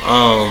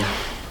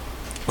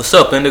 what's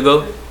up,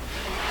 Indigo?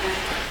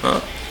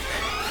 Huh?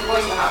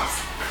 Going to the house.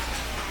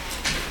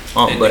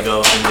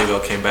 Indigo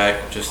came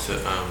back just to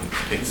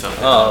pick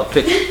something.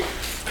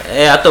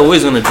 Hey, I thought we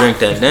was gonna drink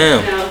that.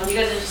 Damn. No, you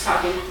guys are just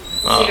talking.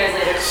 See you guys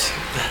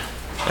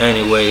later.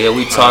 Anyway, yeah,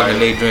 we talking.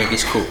 They drink.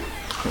 It's cool.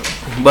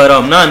 But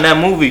not in that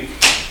movie.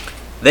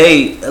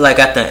 They like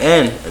at the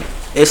end.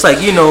 It's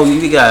like you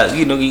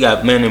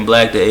got Men in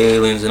Black, the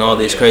aliens, and all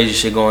this crazy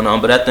shit going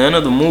on. But at the end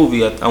of the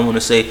movie, I want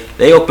to say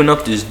they open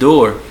up this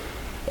door,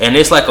 and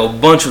it's like a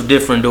bunch of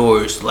different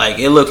doors. Like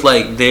it looked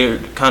like they're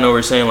kind of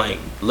were saying like,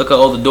 look at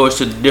all the doors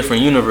to the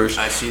different universe.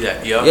 I see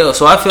that. Yo. Yo,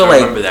 so I feel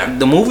like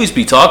the movies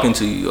be talking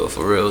to you, yo,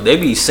 for real. They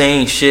be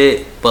saying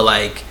shit, but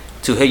like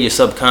to hit your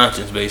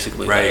subconscious,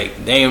 basically. Right.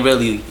 Like, they ain't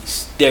really.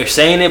 They're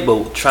saying it,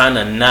 but trying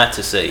to not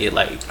to say it.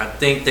 Like I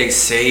think they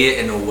say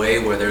it in a way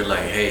where they're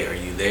like, "Hey, are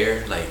you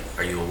there? Like,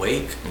 are you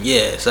awake?"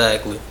 yeah,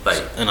 exactly.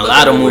 Like, and a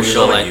lot of movies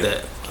are like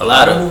that. A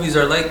lot of movies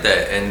are like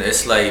that, and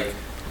it's like,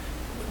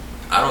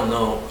 I don't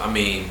know. I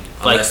mean,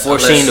 like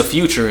foreseeing the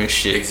future and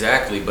shit.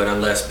 Exactly, but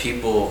unless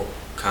people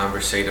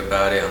conversate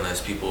about it,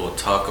 unless people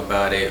talk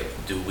about it,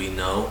 do we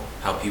know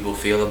how people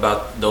feel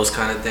about those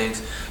kind of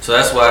things? So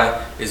that's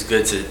why it's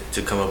good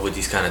to come up with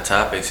these kind of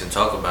topics and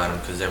talk about them,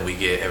 because then we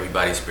get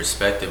everybody's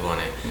perspective on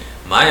it.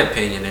 My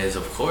opinion is,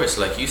 of course,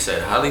 like you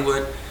said,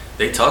 Hollywood,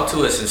 they talk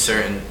to us in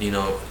certain, you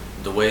know,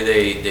 the way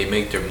they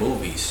make their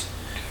movies.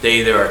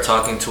 They either are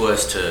talking to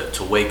us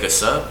to wake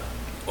us up,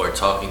 or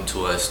talking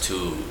to us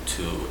to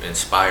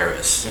inspire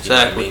us.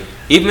 Exactly.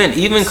 You know what I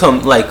mean?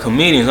 Even like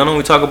comedians. I know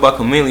we talk about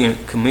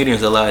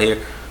comedians a lot here,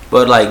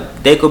 but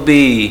like they could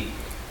be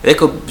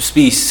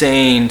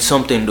saying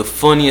something the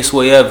funniest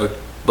way ever,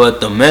 but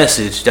the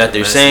message that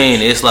they're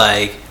saying is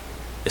like,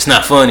 it's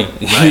not funny.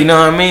 Right. You know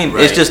what I mean?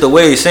 Right. It's just the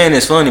way they're saying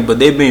it's funny, but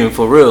they being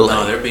for real.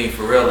 No, they're being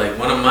for real. Like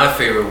one of my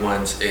favorite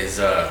ones is,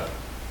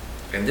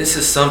 and this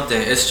is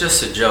something. It's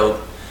just a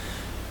joke,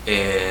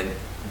 and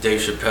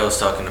Dave Chappelle's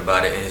talking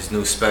about it in his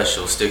new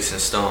special, Sticks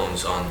and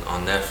Stones,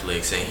 on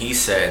Netflix, and he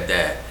said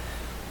that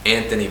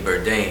Anthony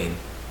Bourdain,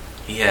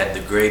 he had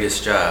the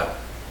greatest job,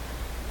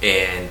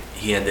 and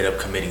he ended up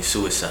committing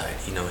suicide.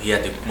 You know, he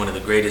had one of the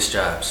greatest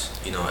jobs,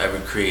 you know,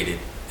 ever created,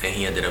 and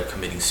he ended up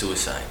committing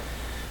suicide.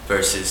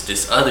 Versus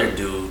this other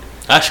dude.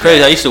 That's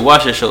crazy. I used to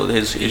watch that show,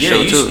 his show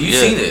too. You've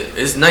seen it.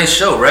 It's a nice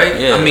show, right?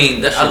 Yeah. I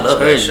mean, I love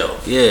that show.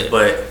 Yeah.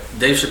 But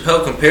Dave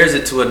Chappelle compares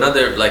it to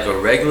another, like a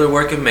regular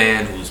working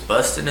man who's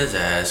busting his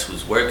ass,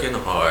 who's working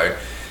hard,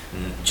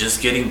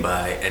 just getting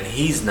by, and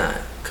he's not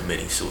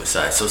committing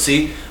suicide. So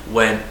see,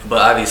 but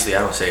obviously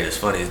I don't say it as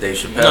funny as Dave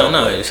Chappelle.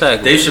 No,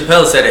 exactly. Dave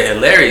Chappelle said it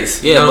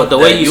hilarious. Yeah, but the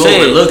way you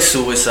say overlook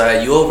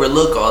suicide, you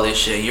overlook all this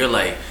shit, and you're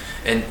like,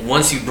 and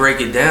once you break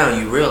it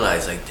down, you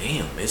realize like,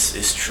 damn,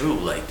 it's true.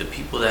 Like the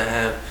people that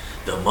have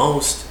the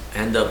most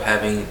end up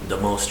having the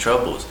most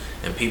troubles,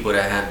 and people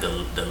that have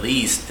the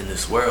least in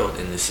this world,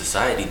 in this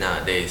society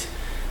nowadays,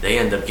 they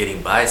end up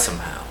getting by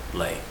somehow.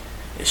 Like,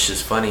 it's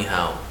just funny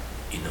how,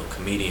 you know,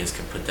 comedians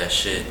can put that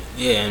shit,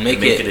 and make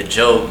it a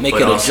joke,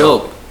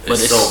 but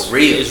it's so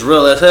real. It's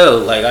real as hell.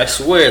 Like, I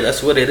swear,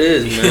 that's what it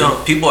is, man. You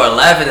know, people are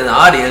laughing in the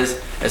audience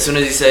as soon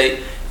as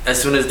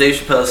Dave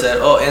Chappelle said,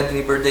 "Oh,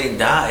 Anthony Bourdain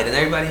died," and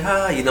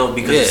everybody, you know,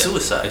 because of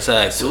suicide.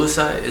 Exactly.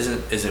 Suicide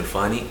isn't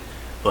funny,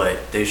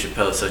 but Dave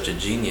Chappelle is such a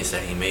genius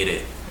that he made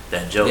it.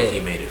 That joke, he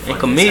made it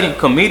funny. And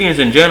comedians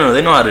in general,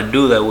 they know how to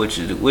do that, which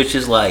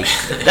is like,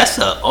 that's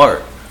an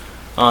art.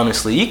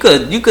 Honestly, you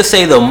could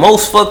say the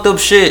most fucked up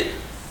shit,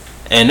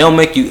 and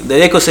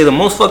they could say the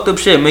most fucked up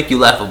shit and make you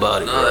laugh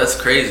about it. No, that's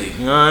crazy.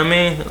 You know what I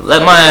mean?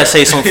 Let my ass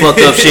say some fucked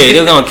up shit.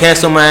 They're gonna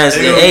cancel my ass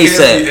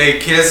ASAP.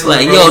 Cancel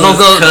like,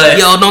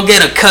 don't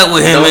get a cut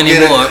with him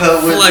anymore.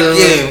 Fuck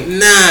him.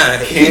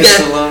 Nah.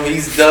 Cancel him.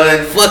 He's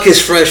done. Fuck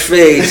his fresh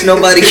face.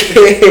 Nobody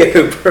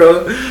care,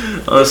 bro.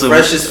 Also,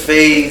 freshest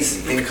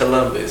fades in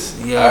Columbus.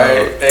 Yeah. All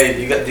right. Hey,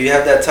 do you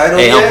have that title?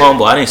 Hey, yet? I'm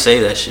humble. I didn't say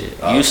that shit.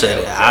 Okay, You said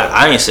it. okay.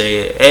 I didn't say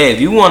it. Hey,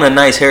 if you want a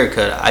nice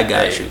haircut, I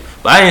got Hey. you.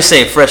 But I didn't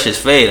say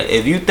freshest fade.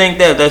 If you think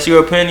that's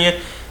your opinion,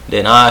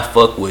 then I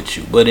fuck with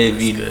you. But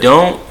if you good.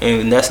 don't,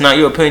 and that's not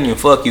your opinion,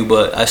 fuck you.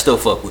 But I still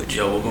fuck with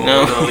you. Yo, we're You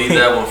know? gonna leave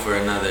that one for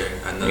another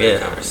Yeah,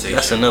 conversation.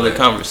 that's another but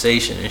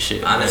conversation and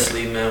shit.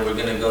 Honestly, man, we're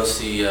gonna go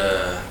see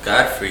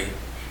Godfrey.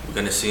 We're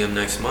gonna see him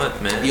next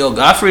month, man. Man. Yo,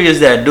 Godfrey is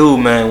that dude,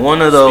 man.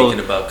 One of those.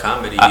 Speaking about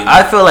comedy,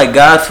 I feel like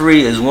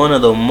Godfrey is one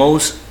of the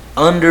most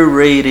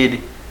underrated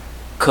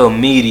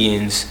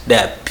comedians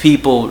that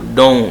people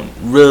don't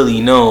really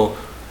know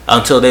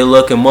until they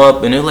look him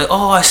up and they're like,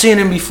 oh, I seen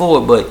him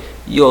before. But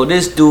yo,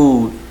 this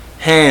dude,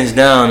 hands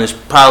down, is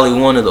probably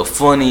one of the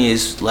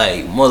funniest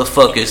like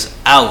motherfuckers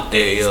out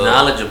there. he's yo.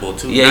 knowledgeable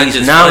too. Yeah, Not he's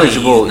just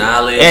knowledgeable. Funny, he's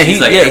knowledge. And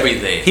he's like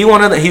everything.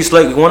 He's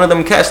like one of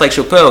them cats like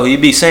Chappelle.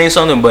 He'd be saying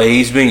something, but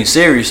he's being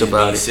serious He's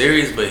about being it.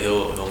 serious, but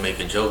he'll make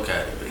a joke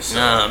out of it. So.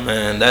 Nah,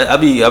 man, I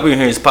be hearing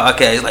his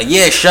podcast. He's like,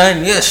 yeah,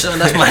 son,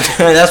 that's my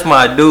that's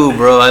my dude,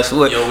 bro. I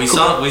swear. Yo, we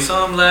saw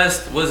him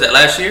last. What was that,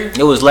 last year?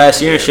 It was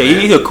last year and shit.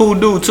 man. He's a cool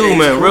dude too, Yeah, he's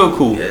man. Real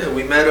cool. Yeah,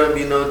 we met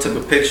him. Took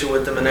a picture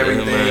with him and Yeah,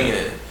 everything. man.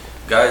 And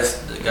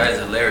the guy's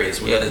hilarious.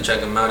 We Yeah. gotta check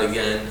him out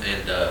again.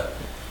 And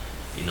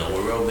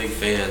we're real big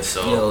fans.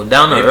 So Yo,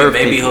 down to earth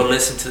maybe people. he'll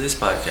listen to this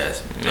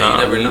podcast. Nah, you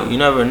never know. You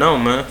never know,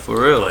 man. For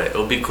real. But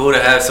it'll be cool to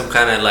have some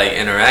kind of like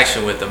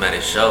interaction with him at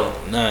his show.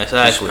 Nah, We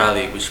exactly.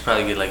 should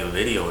probably get like a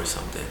video or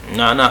something.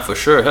 Nah, for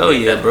sure. Hell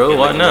yeah, Get bro. like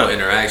Why a not? little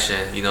interaction,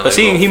 Cause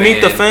like he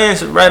meet the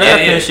fans right Yeah,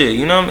 after yeah. and shit.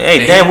 You know what I mean? Hey,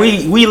 And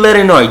damn, we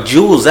letting our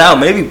jewels out.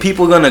 Maybe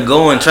people gonna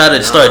go and try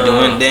to start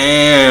doing.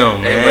 Damn,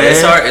 Hey, man. but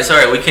it's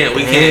alright. We can't.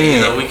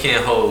 Damn. We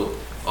can't hold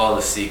all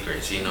the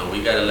secrets.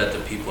 We gotta let the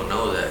people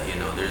know that.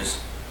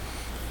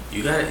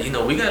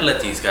 We gotta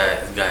let these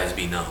guys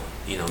be known.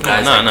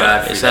 Guys like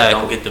Godfrey that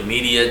don't get the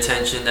media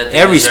attention that they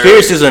Every deserve.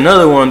 Spears is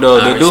another one though.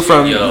 The Iris dude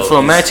from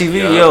Spears, Matt TV,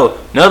 yo, yo,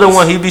 another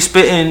one. He be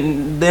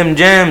spitting them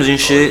jams and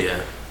shit.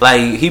 yeah.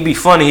 Like he be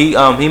funny.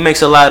 He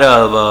makes a lot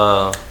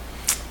of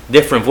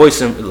different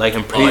voices, like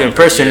he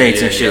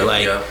impersonates and shit.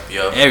 Like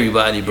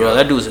everybody, bro. Yep.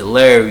 That dude's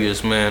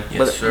hilarious, man. Yes,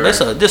 But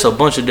sir. there's a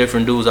bunch of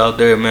different dudes out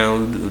there,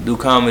 man, who do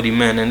comedy,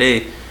 man, and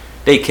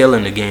they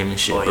killing the game and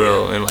shit, Oh,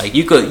 bro. yeah. And like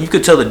you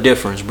could tell the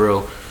difference,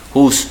 bro.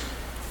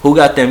 Who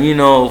got them,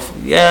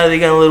 they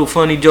got a little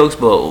funny jokes,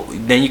 but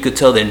then you could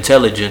tell the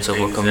intelligence of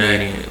a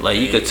comedian. Like,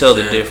 you could tell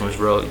the difference,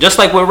 bro. Just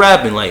like with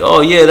rapping. Like,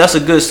 oh, yeah, that's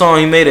a good song.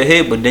 He made a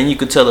hit, but then you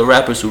could tell the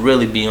rappers who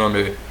really be on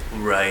their,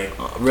 Right.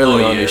 on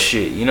their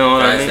shit. You know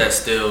what I Guys mean? that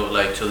still,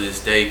 like, to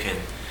this day can...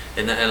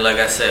 And like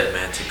I said,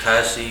 man,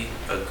 Tekashi,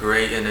 a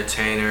great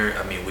entertainer.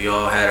 I mean, we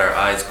all had our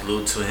eyes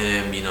glued to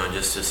him,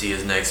 just to see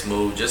his next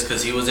move, just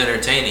because he was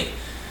entertaining.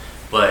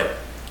 But...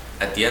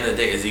 at the end of the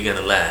day, is he gonna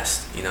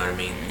last? You know what I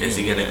mean? Is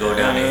he gonna go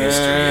down in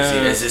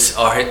history?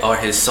 Are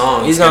his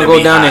songs? He's gonna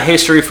go down in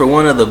history for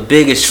one of the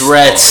biggest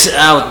rats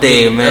out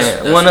there, man.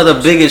 that's one of the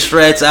biggest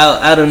rats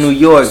out of New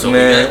York, so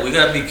man. we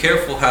gotta be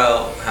careful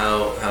how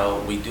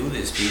we do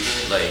this, people.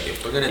 Like,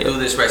 if we're gonna do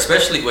this right,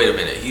 especially, wait a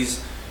minute,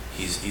 he's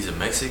a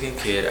Mexican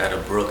kid out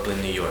of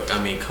Brooklyn, New York. I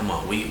mean, come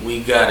on, we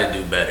gotta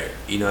do better.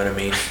 You know what I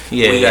mean?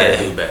 Yeah, we gotta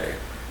do better.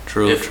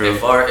 True.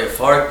 If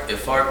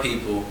our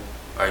people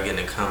are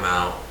gonna come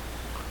out.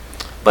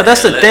 But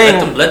that's the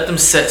thing. Let them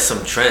set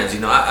some trends.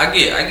 I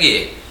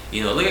get.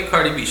 Look at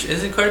Cardi B.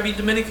 Isn't Cardi B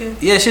Dominican?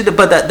 Yeah,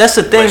 but that's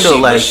the thing though.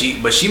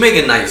 But she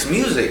making nice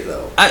music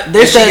though.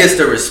 She gets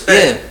the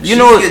respect. Yeah,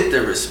 get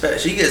the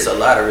respect. She gets a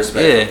lot of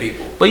respect from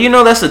people. But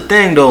that's the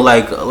thing though.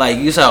 Like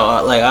you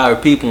saw like our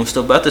people and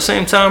stuff. But at the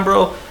same time,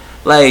 bro,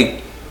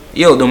 like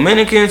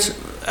Dominicans,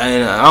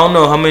 and I don't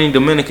know how many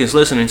Dominicans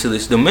listening to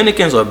this.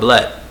 Dominicans are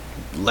black,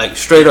 like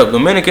straight up.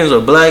 Dominicans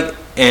are black,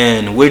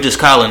 and we're just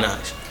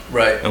colonized.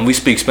 Right. And we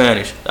speak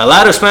Spanish. A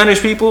lot of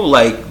Spanish people,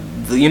 like,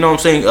 you know what I'm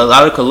saying? A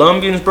lot of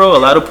Colombians, bro. A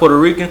lot of Puerto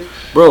Ricans,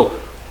 bro.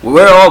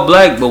 We're all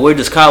black, but we're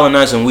just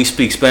colonized and we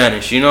speak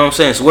Spanish. You know what I'm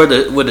saying? So where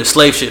the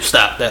slave ship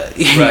stopped at.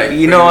 Right.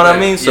 You know what I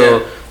mean?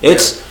 So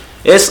it's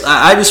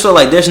I just feel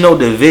like there's no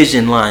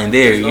division line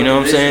there. You know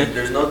what I'm saying?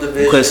 There's no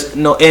division. Because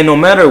no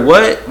matter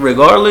what,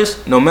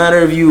 regardless, no matter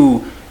if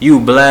you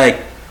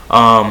black,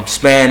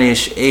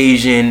 Spanish,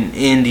 Asian,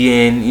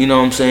 Indian, you know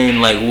what I'm saying,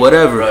 like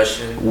whatever.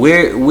 Russian.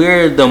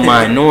 We're the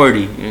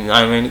minority.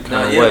 I mean, we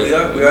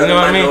are the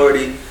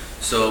minority. I mean?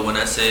 So when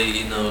I say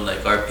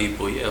like our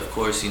people, of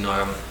course, we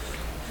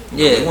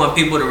want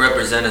people to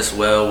represent us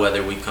well,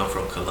 whether we come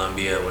from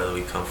Colombia, whether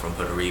we come from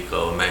Puerto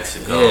Rico,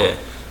 Mexico,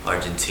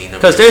 Argentina.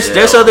 Because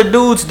there's other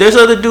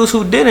dudes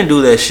who didn't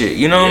do that shit.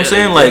 You know what I'm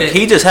saying? Like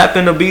he just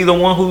happened to be the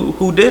one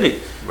who did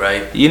it.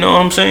 Right. You know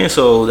what I'm saying?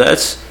 So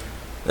that's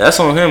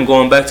on him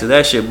going back to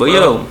that shit. But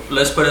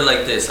let's put it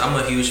like this. I'm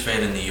a huge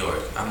fan of New York.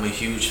 I'm a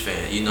huge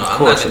fan. I'm not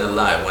gonna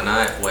lie. When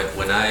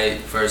I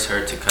first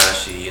heard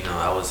Tekashi,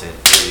 I wasn't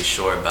really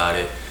sure about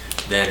it.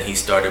 Then he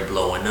started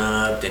blowing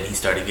up. Then he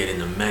started getting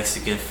the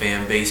Mexican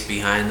fan base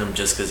behind him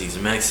just because he's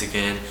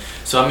Mexican.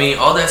 So I mean,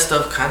 all that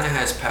stuff kind of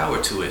has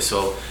power to it.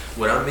 So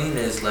what I mean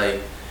is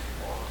like,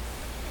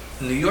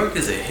 New York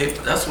is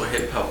that's where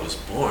hip hop was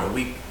born.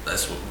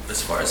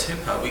 As far as hip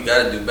hop, we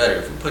gotta do better.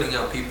 If we're putting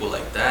out people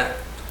like that.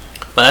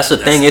 But that's the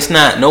thing. It's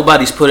not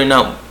nobody's putting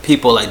out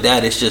people like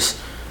that. It's just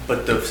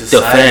but the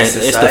fans.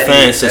 It's the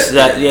fans.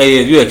 Yeah,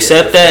 if you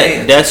accept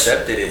that, that's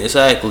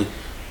exactly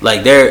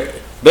like they're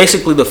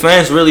basically the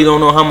fans really don't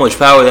know how much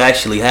power they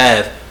actually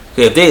have.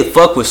 If they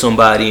fuck with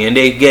somebody and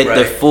they get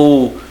their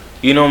full,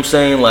 you know what I'm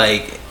saying,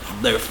 like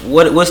their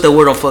what's the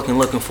word I'm fucking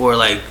looking for,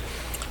 like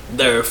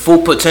their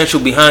full potential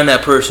behind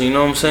that person, you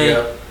know what I'm saying?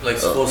 Yeah, like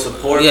full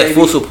support. Yeah, maybe?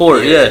 Full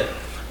support. Yeah.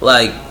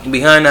 Like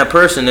behind that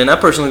person, then that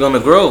person's gonna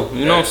grow.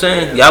 You know what I'm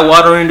saying? Y'all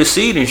watering the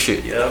seed and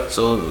shit. Yeah.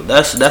 So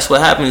that's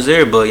what happens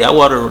there. But y'all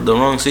water the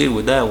wrong seed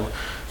with that one.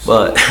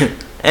 But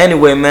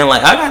anyway, man,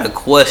 like I got a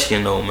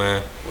question though,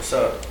 man. What's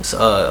up? It's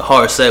a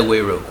hard segue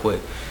real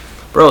quick,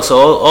 bro. So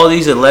all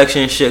these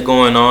election shit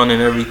going on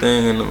and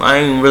everything, and I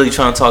ain't really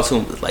trying to talk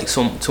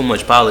too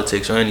much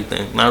politics or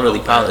anything. Not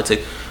really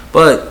politics,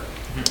 but.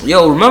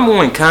 Yo, remember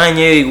when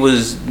Kanye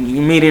was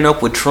meeting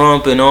up with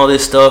Trump and all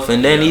this stuff,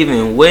 and then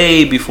even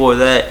way before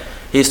that,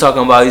 he's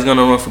talking about he's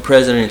gonna run for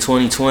president in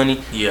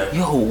 2020. Yeah.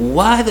 Yo,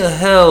 why the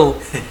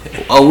hell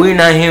are we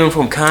not hearing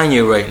from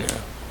Kanye right now?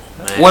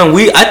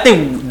 Man. I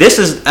think this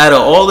is out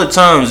of all the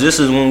times, this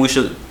is when we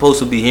should supposed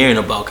to be hearing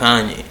about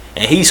Kanye,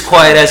 and he's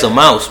quiet as a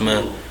mouse,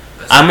 man.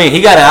 I mean,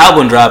 he got an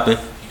album dropping.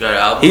 You got an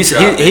album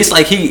dropping. He's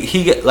like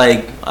he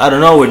like I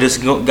don't know. We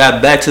just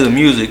got back to the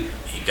music.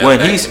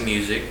 To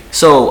music.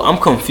 So I'm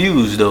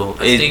confused though.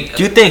 Do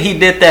you think he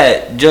did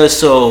that just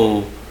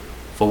so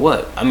for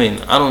what? I mean,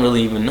 I don't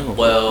really even know.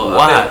 Well,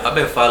 why? I've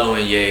been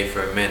following Ye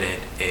for a minute,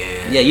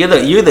 and yeah,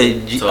 you're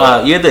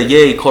the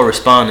Ye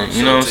correspondent.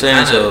 You know what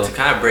I'm saying? To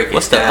kind of break it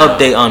what's down,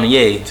 the update on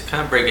Ye? To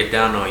kind of break it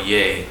down on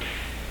Ye.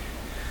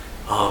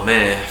 Oh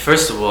man!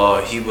 First of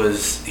all,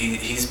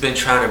 he's been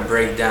trying to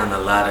break down a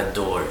lot of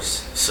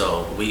doors.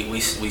 So we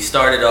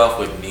started off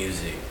with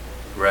music,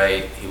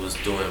 right? He was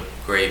doing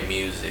great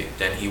music.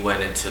 Then he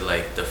went into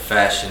like the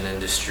fashion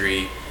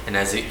industry, and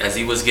as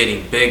he was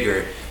getting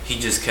bigger, he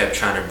just kept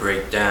trying to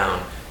break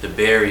down the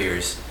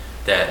barriers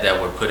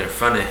that were put in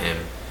front of him.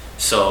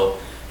 So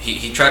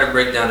he tried to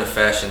break down the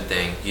fashion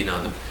thing, you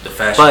know, the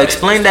fashion. But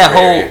explain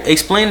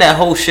that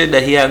whole shit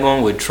that he had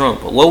going with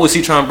Trump. What was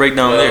he trying to break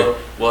down there?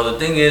 Well, the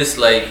thing is,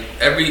 like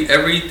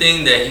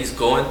everything that he's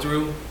going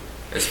through,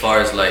 as far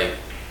as like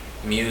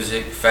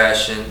music,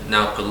 fashion,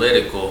 now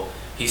political.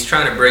 He's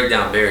trying to break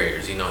down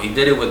barriers. You know, he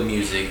did it with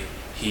music.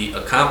 He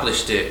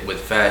accomplished it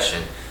with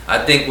fashion.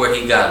 I think where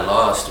he got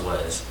lost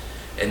was,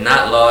 and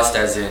not lost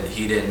as in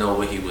he didn't know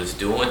what he was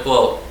doing.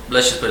 Well,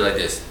 let's just put it like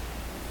this.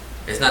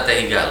 It's not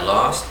that he got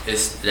lost.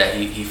 It's that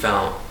he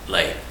found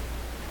like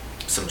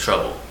some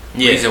trouble.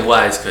 Yeah. The reason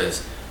why is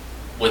because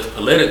with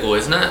political,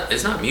 it's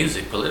not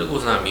music. Political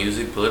is not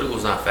music. Political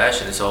is not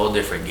fashion. It's a whole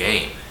different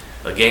game.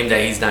 A game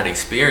that he's not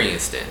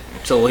experienced in.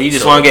 So he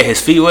just want to get his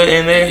feet wet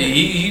in there?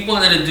 He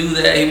wanted to do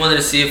that. He wanted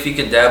to see if he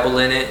could dabble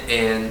in it,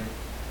 and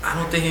I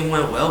don't think it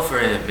went well for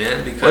him,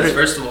 man. Because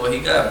first of all, he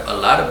got a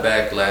lot of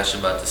backlash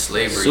about the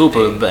slavery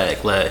thing.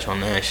 Backlash on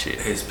that shit.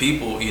 His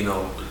people, you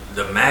know,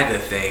 the MAGA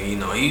thing, you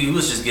know, he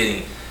was just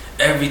getting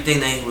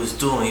everything that he was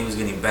doing. He was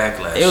getting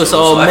backlash. It was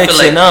all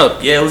mixing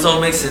up. Yeah, it was all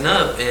mixing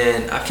up,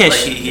 and I feel like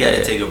he had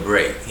to take a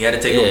break. He had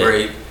to take a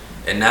break,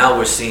 and now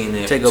we're seeing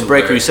it. Take a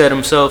break, reset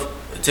himself.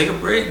 Take a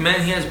break,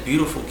 man. He has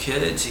beautiful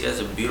kids. He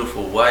has a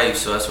beautiful wife.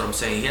 So that's what I'm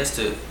saying. He has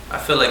to. I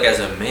feel like as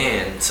a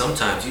man,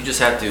 sometimes you just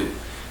have to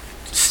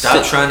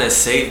stop trying to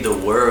save the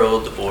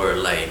world or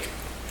like,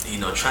 you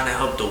know, trying to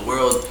help the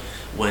world.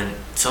 When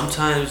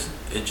sometimes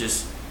it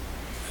just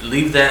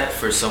leave that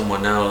for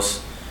someone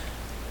else.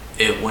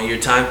 When your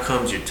time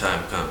comes, your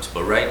time comes.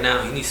 But right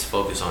now, he needs to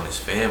focus on his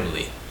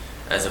family.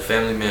 As a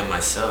family man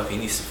myself, he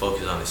needs to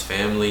focus on his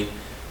family.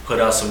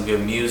 Put out some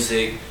good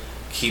music.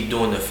 Keep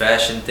doing the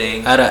fashion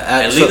thing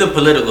and leave the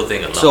political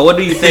thing alone. So what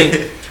do you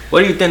think?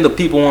 What do you think the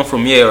people want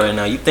from Ye right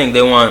now? You think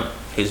they want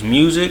his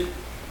music,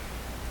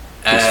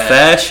 his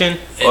fashion,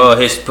 or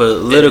his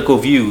political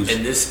views?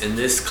 In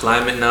this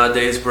climate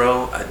nowadays,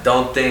 bro, I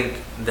don't think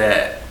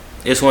that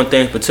it's one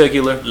thing in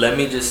particular. Let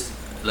me just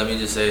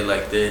say it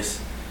like this: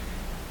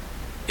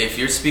 if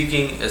you're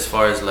speaking as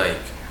far as like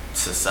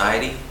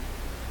society,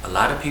 a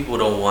lot of people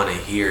don't want to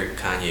hear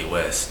Kanye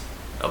West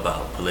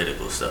about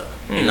political stuff.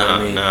 You know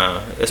what I mean?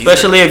 Nah.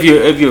 Especially if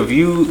your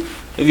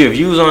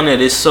views on it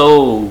is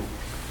so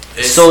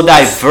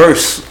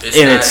diverse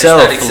in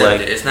itself.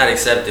 It's not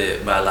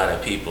accepted by a lot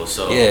of people.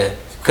 So yeah,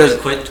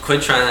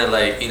 quit trying to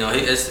like, you know,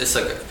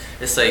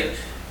 it's like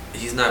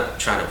he's not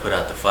trying to put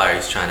out the fire.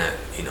 He's trying to,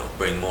 you know,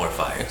 bring more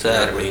fire. Exactly.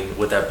 You know what I mean?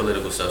 With that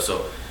political stuff.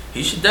 So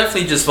he should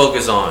definitely just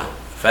focus on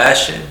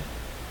fashion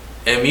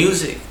and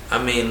music.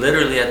 I mean,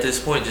 literally at this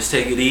point, just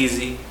take it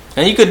easy.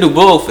 And you could do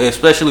both,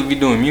 especially if you're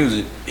doing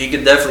music. He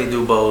could definitely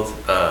do both.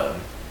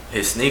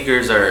 His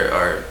sneakers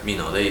are you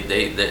know, they're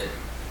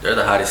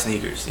the hottest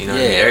sneakers. You know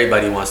what I mean?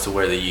 Everybody wants to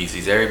wear the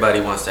Yeezys. Everybody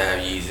wants to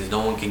have Yeezys. No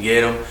one can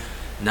get them.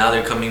 Now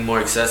they're coming more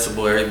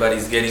accessible.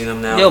 Everybody's getting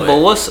them now.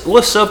 But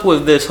what's up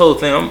with this whole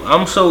thing?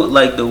 I'm so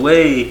like the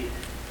way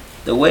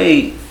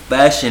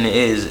fashion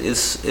is,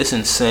 it's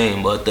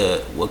insane. But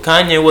what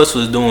Kanye West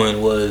was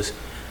doing was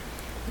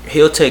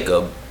he'll take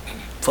a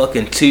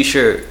fucking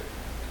t-shirt,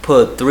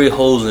 put 3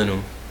 holes in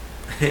them,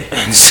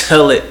 and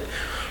sell it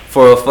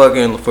for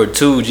for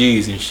 2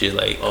 G's and shit.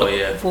 Like, oh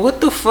yeah,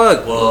 what the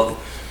fuck? Well,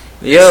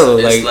 yo,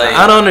 it's like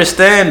I don't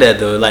understand that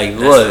though. Like,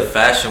 that's what? the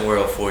fashion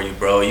world for you,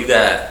 bro. You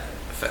got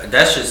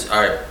that's just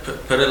all right.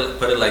 Put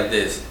it like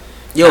this.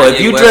 Yo, Kanye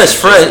if you West dress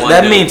is fresh, just one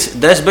that dude. means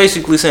that's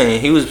basically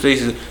saying he was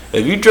basically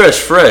if you dress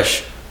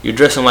fresh, you're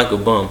dressing like a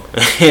bum.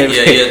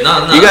 Yeah,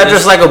 no. You got to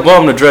dress like a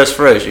bum to dress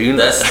fresh. You know?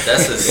 That's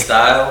a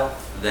style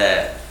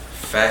that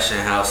fashion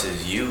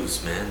houses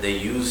use, man. They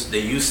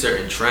use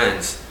certain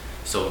trends.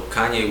 So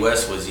Kanye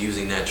West was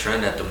using that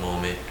trend at the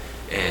moment,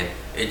 and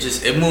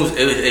it moves,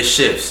 it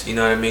shifts. You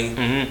know what I mean?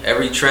 Mm-hmm.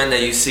 Every trend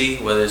that you see,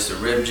 whether it's the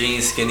ripped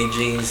jeans, skinny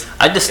jeans,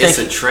 I just it's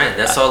think a trend.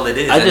 That's all it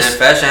is. I And then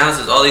fashion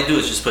houses, all they do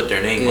is just put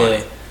their name on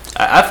it.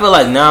 I feel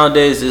like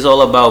nowadays it's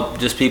all about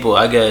just people.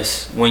 I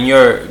guess when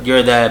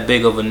you're that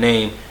big of a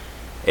name,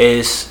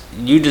 is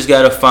you just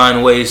gotta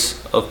find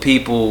ways of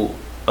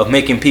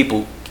making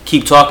people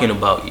keep talking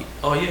about you.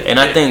 Oh yeah. And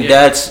I think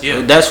that's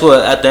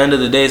what at the end of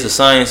the day is a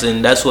science,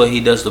 and that's what he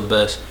does the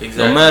best.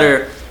 Exactly.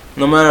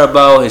 No matter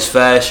about his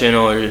fashion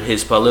or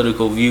his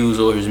political views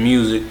or his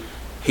music,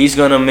 he's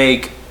gonna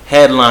make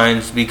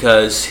headlines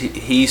because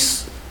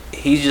he's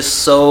just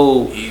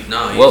so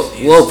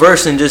well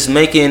versed in just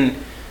making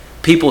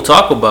people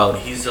talk about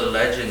him. He's a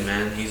legend,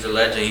 man. He's a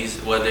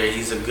legend. Whether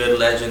he's a good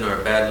legend or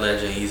a bad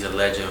legend, he's a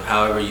legend.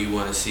 However you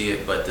want to see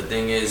it. But the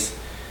thing is,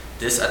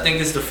 I think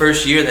it's the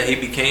first year that he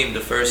became the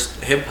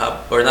first hip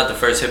hop, or not the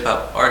first hip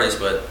hop artist,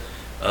 but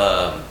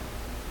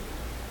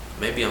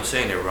maybe I'm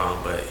saying it wrong.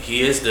 But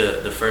he is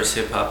the first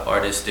hip hop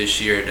artist this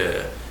year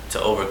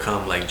to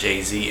overcome like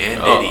Jay-Z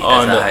and Diddy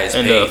as the highest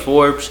paid. And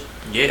Forbes.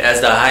 Yeah,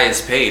 as the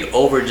highest paid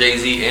over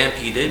Jay-Z and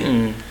P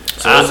Diddy.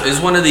 So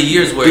it's one of the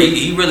years where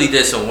he really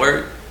did some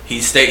work. He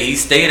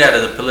stayed out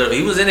of the political.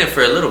 He was in it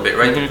for a little bit,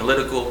 right? Mm-hmm. The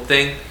political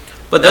thing.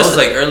 But that was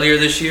like earlier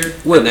this year.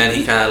 And then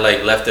he kind of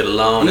like left it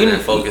alone and then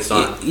focused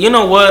on. You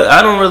know what?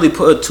 I don't really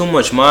put too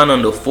much mind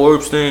on the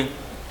Forbes thing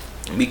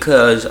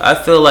because I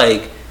feel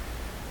like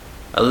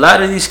a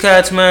lot of these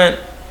cats, man,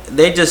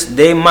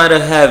 they might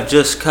have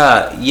just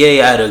caught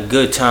Ye at a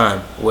good time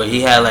where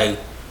he had like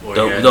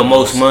the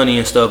most money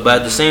and stuff.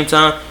 But at the same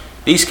time,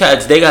 these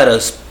cats, they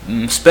gotta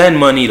spend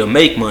money to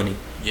make money.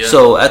 Yeah.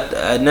 So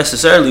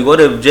necessarily, what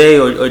if Jay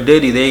or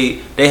Diddy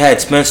they had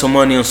spent some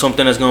money on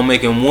something that's gonna make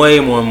him way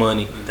more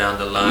money down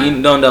the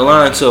line?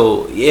 Mm-hmm.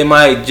 So it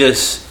might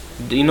just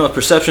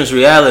perception's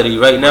reality.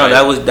 Right now,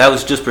 that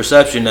was just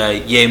perception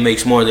that Ye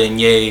makes more than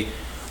Ye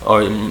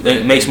or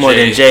makes more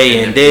than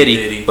Jay and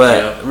Diddy.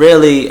 But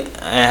really, in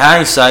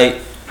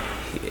hindsight,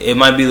 it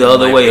might be the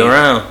other way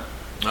around.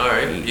 All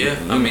right. Yeah.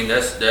 I mean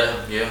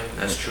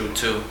that's true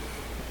too.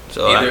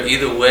 So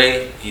either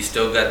way, he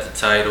still got the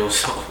title.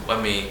 So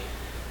I mean,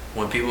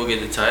 when people get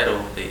the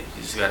title, they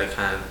just gotta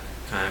kind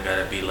of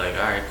gotta be like,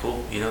 all right,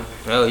 cool,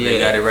 Oh yeah, they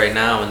got it right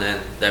now, and then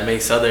that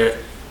makes other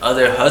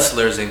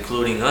hustlers,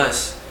 including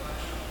us,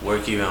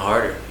 work even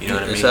harder. You know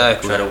what I mean?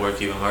 Exactly. Try to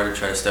work even harder.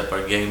 Try to step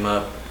our game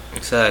up.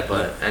 Exactly.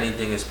 But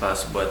anything is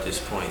possible at this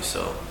point.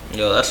 So.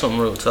 Yo, that's some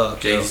real talk.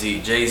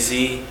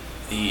 Jay-Z,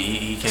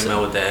 he came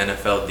out with the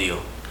NFL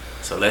deal.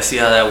 So let's see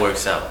how that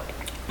works out.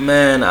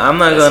 Man, I'm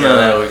not Let's gonna. See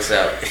how that works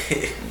out.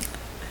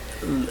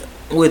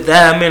 With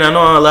that, I mean, I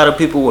know a lot of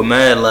people were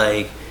mad,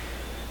 like,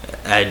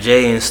 at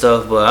Jay and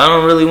stuff, but I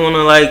don't really want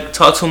to, like,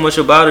 talk too much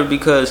about it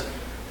because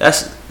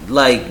that's,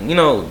 like,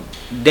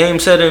 Dame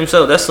said it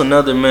himself, that's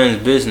another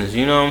man's business,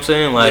 you know what I'm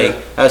saying? Like,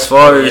 as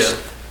far as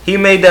he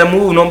made that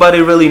move, nobody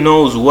really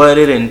knows what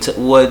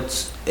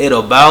what's it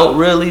about,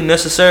 really,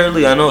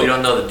 necessarily. I know. We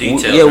don't know the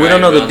details. We don't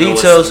know the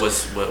details.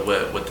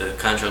 What the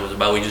contract was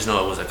about. We just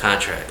know it was a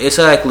contract.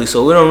 Exactly.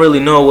 So we don't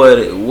really know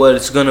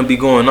what's gonna be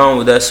going on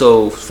with that.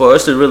 So for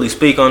us to really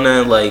speak on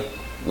that, like,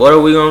 what are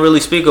we gonna really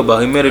speak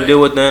about? He made a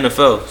deal with the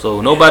NFL,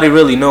 so nobody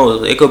really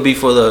knows. It could be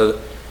for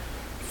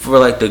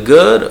like the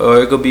good,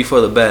 or it could be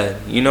for the bad.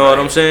 You know what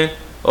I'm saying?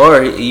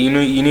 Or you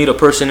need a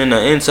person in the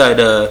inside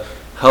to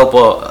help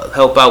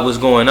out what's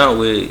going on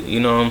with it. You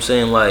know what I'm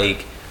saying?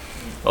 Like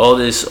all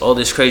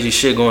this crazy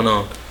shit going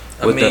on.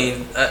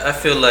 I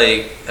feel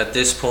like at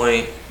this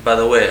point. By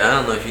the way, I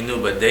don't know if you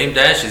knew, but Dame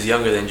Dash is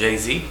younger than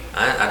Jay-Z.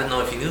 I don't know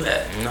if you knew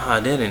that. No,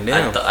 I didn't.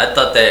 Damn. I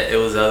thought that it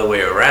was the other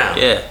way around.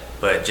 Yeah.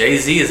 But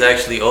Jay-Z is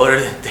actually older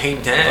than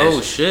Dame Dash. Oh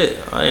shit!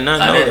 I did not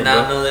know that. I did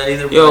not know that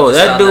either. Yo,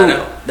 that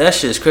dude, that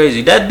shit's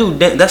crazy. That dude,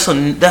 that's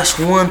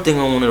one thing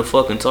I wanted to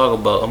fucking talk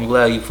about. I'm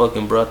glad you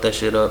fucking brought that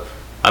shit up.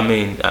 I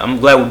mean, I'm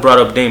glad we brought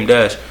up Dame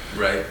Dash.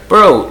 Right.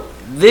 Bro,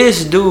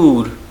 this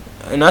dude,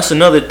 and that's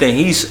another thing.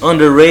 He's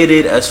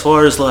underrated as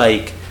far as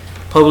like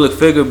public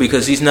figure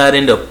because he's not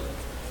in the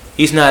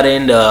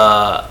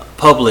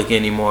public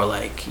anymore.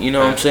 Like, you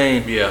know what I'm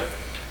saying? Yeah.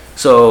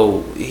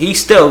 So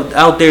he's still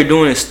out there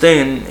doing his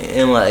thing,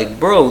 and like,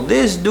 bro,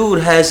 this dude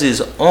has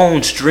his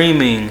own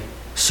streaming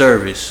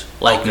service,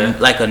 like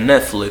a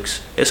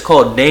Netflix. It's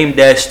called Dame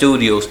Dash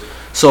Studios.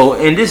 So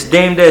in this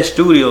Dame Dash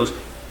Studios,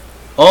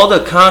 all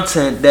the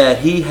content that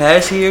he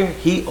has here,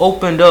 he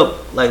opened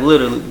up like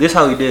literally. This is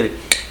how he did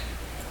it.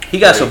 He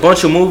got a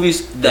bunch of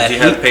movies that Does he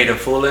have paid in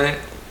full in it?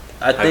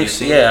 I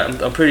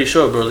think I'm pretty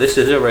sure, bro. This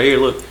is it right here.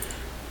 Look,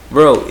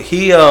 bro.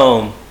 He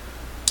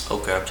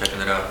Okay, I'm checking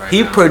it out right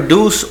he now.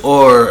 produced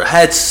or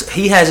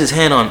he has his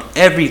hand on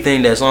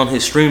everything that's on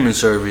his streaming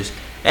service,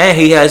 and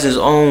he has his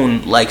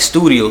own like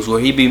studios where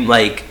he be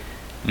like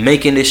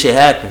making this shit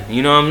happen.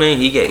 You know what I mean?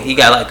 He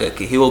got like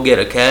he will get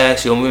a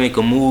cast, he'll make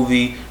a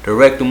movie,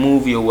 direct a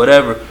movie or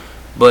whatever.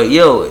 But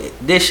yo,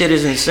 this shit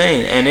is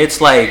insane, and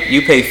it's like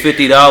you pay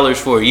 $50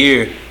 for a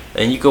year,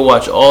 and you can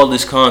watch all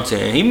this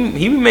content. And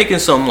he be making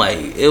some like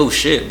ill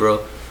shit,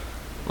 bro.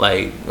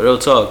 Like real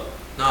talk.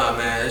 No,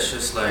 man, it's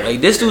just like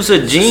this dude's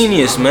a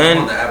genius, man.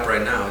 I'm on the app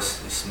right now. It's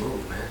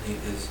smooth, man.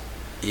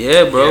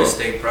 Yeah, bro.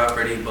 State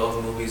property,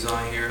 both movies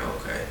on here.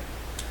 Okay,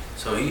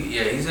 so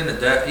he's in the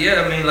depth.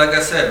 Yeah, I mean, like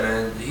I said,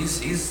 man,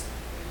 he's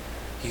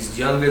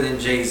younger than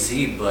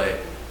Jay-Z, but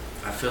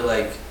I feel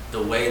like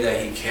the way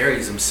that he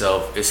carries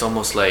himself, it's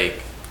almost like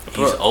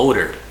he's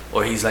older,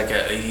 or he's like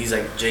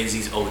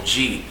Jay-Z's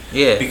OG.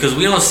 Yeah. Because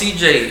we don't see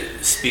Jay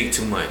speak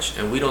too much,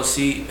 and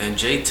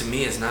Jay to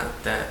me is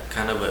not that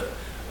kind of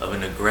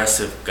an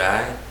aggressive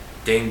guy.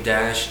 Dame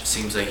Dash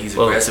seems like he's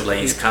aggressive, like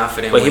he's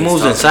confident. But he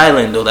moves in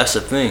silent though. That's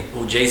the thing.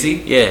 Who,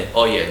 Jay-Z? Yeah.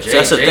 Oh yeah, Jay.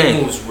 That's the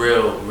thing. Moves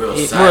real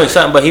He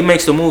silent. but he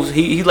makes the moves.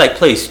 He like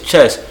plays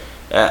chess.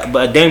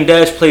 But Dame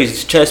Dash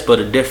plays chess, but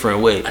a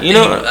different way.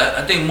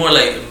 I think more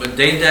like, but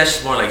Dame Dash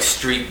is more like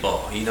street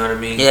ball. You know what I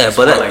mean? Yeah, it's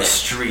but more that, like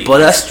street. But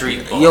that's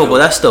street ball. Yo, but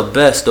that's the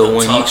best though.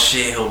 When talk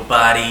shit, he'll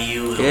body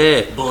you.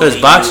 Yeah, because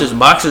boxers,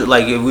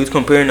 like if we're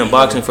comparing to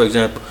boxing, for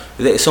example,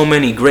 there's so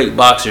many great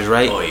boxers,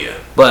 right? Oh yeah.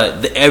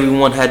 But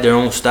everyone had their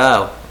own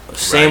style.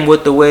 Same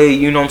with the way,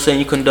 you know what I'm saying,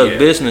 you conduct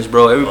business,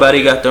 bro.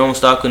 Everybody got their own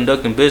style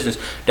conducting business.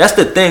 That's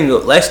the thing,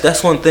 though.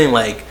 That's one thing,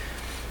 like,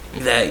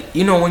 that,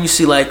 you know, when you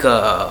see, like,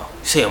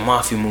 say a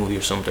mafia movie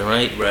or something,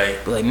 right? Right.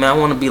 But like, man, I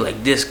want to be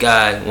like this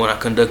guy when I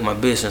conduct my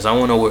business. I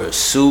want to wear a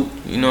suit,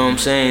 you know what I'm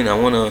saying? I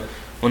want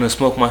to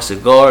smoke my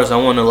cigars. I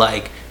want to,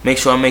 like, make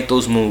sure I make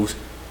those moves.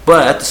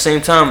 But at the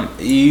same time,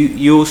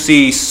 you'll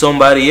see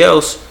somebody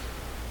else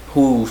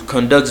who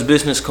conducts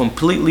business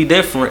completely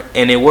different,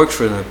 and it works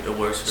for them. It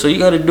works. So you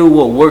got to do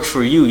what works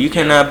for you. You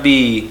cannot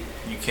be.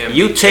 You can't.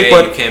 You be take Jay,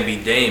 what. You can't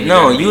be Dame.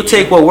 No, you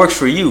take what works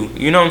for you.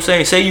 You know what I'm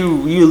saying? Say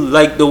you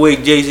like the way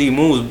Jay-Z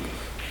moves,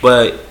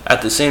 but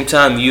at the same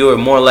time you're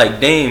more like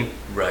Dame.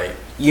 Right.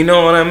 You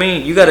know what I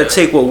mean? You got to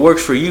take what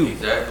works for you.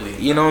 Exactly.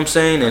 You know what I'm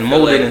saying, and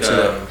mold it into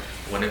that.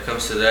 When it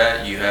comes to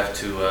that, you have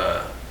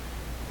to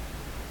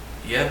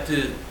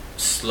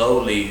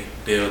slowly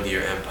build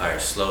your empire.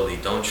 Slowly.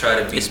 Don't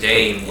try to be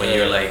Dame when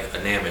you're like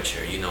an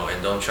amateur, you know,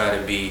 and don't try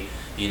to be,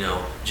 you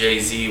know,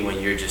 Jay-Z when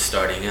you're just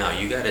starting out.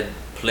 You got to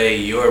play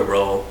your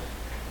role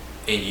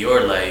in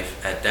your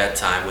life at that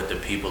time with the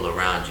people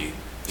around you.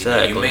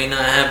 You may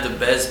not have the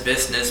best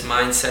business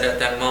mindset at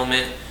that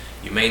moment.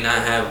 You may not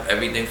have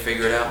everything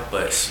figured out,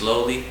 but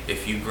slowly,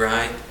 if you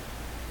grind,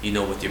 you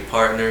know, with your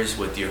partners,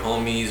 with your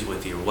homies,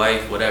 with your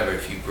wife, whatever,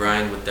 if you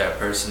grind with that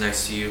person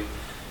next to you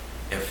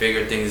and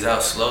figure things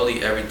out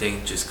slowly,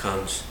 everything just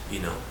comes, you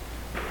know,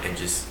 and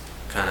just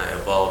kind of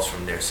evolves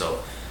from there.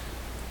 So,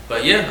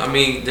 but yeah, I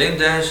mean, Dame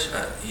Dash,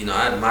 you know,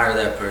 I admire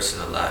that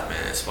person a lot,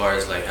 man, as far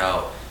as like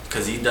how,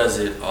 because he does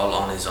it all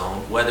on his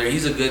own. Whether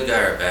he's a good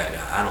guy or a bad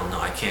guy, I don't know.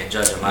 I can't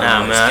judge him. I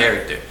don't know his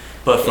character.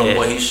 But from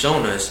what he's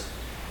shown us,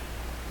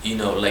 you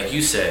know, like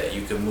you said,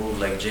 you can move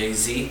like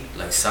Jay-Z,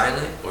 like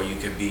silent, or you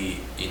could be,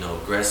 you know,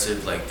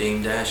 aggressive like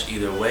Dame Dash.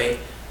 Either way,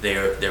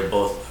 they're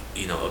both,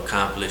 you know,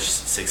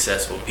 accomplished,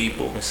 successful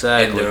people in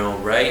their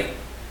own right.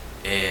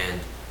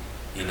 And,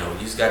 you know, you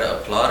just gotta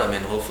applaud them,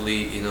 and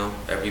hopefully, you know,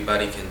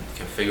 everybody can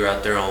figure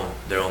out their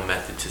own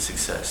method to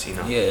success. You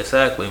know. Yeah,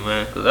 exactly,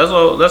 man. Cause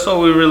that's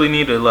all we really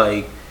need to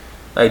like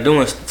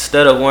do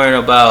instead of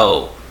worrying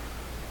about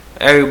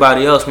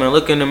everybody else, man.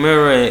 Look in the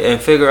mirror and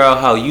figure out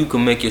how you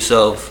can make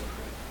yourself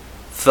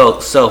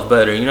self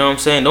better. You know what I'm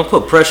saying? Don't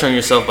put pressure on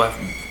yourself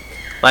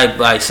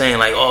by saying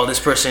like, oh, this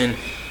person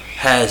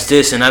has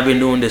this and I've been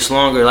doing this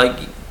longer. Like,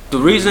 the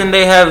reason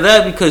they have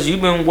that because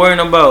you've been worrying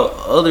about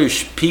other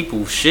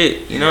people's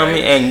shit. You know what I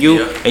mean?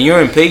 And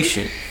you're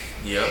impatient.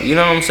 Yeah. You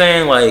know what I'm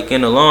saying? Like,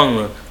 in the long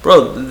run,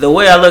 bro. The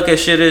way I look at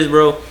shit is,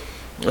 bro,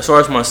 as far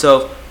as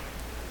myself,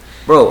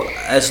 bro,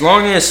 as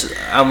long as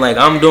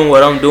I'm doing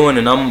what I'm doing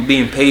and I'm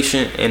being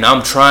patient and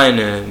I'm trying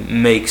to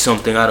make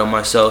something out of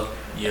myself.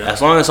 Yeah.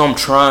 As long as I'm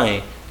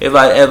trying, if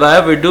I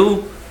ever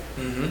do,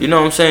 you know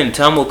what I'm saying,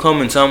 time will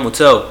come and time will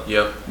tell.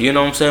 Yep. You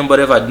know what I'm saying? But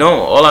if I don't,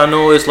 all I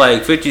know is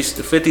like 50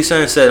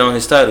 Cent said on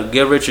his title,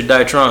 "Get rich or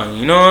die trying."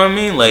 You know what I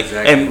mean? Like,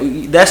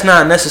 and that's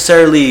not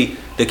necessarily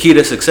the key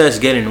to success,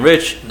 getting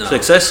rich. No.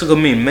 Success could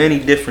mean many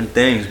different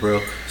things,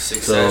 bro.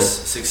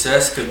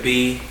 Success could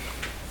be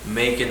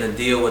making a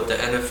deal with the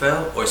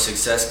NFL, or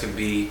success could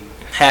be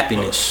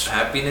happiness.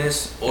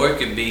 Or it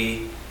could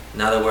be,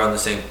 now that we're on the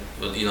same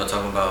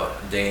talking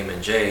about Dame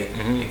and Jay,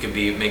 Mhm. it could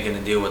be making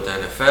a deal with the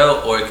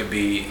NFL, or it could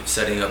be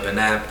setting up an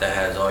app that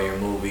has all your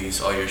movies,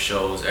 all your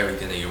shows,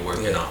 everything that you're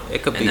working on.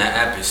 It could and be. that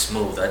app is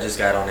smooth. I just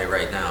got on it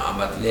right now. I'm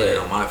about to play it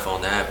on my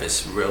phone. The app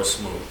is real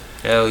smooth.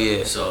 Hell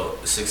yeah. So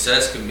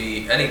success can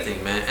be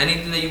anything, man.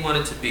 Anything that you want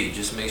it to be.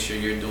 Just make sure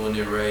you're doing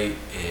it right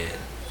and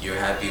you're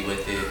happy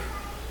with it,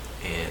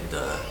 and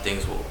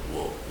things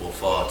will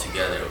fall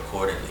together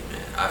accordingly,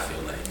 man. I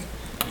feel like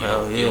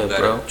you don't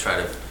gotta try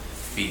to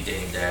be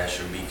Dame Dash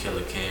or be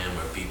Killer Cam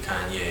or be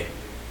Kanye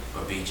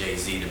or be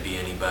Jay-Z to be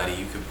anybody.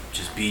 You could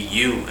just be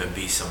you and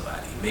be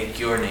somebody. Make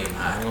your name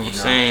hot. You know what I'm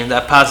saying?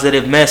 That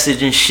positive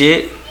message and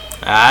shit.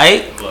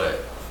 Alright?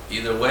 But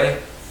either way,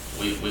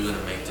 we're gonna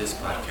make this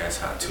podcast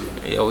hot too.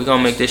 Yo, we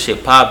gonna make this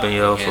shit poppin',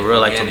 yo, for real,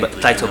 like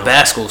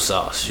Tabasco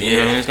sauce. You know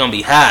what I mean? It's gonna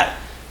be hot.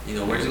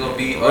 We're just gonna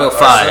be real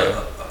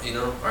fire.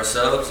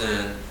 Ourselves,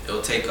 and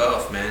it'll take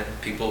off, man.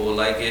 People will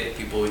like it.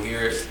 People will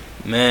hear it.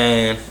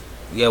 Man,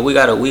 yeah, we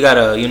gotta,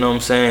 you know what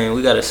I'm saying?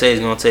 We gotta say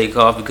it's gonna take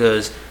off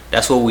because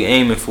that's what we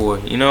aiming for.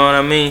 You know what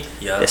I mean?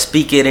 Yeah. Let's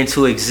speak it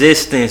into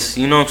existence.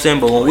 You know what I'm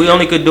saying? But we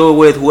only could do it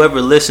with whoever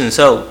listens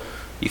help.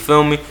 You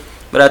feel me?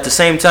 But at the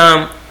same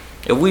time,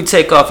 if we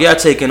take off, y'all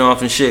taking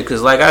off and shit.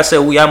 Cause like I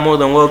said, y'all more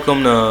than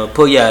welcome to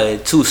put y'all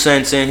 2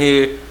 cents in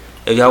here.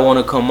 If y'all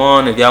wanna come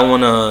on, if y'all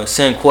wanna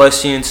send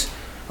questions,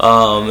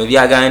 if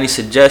y'all got any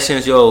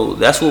suggestions, yo,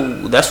 that's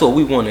what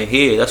we wanna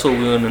hear. That's what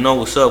we wanna know.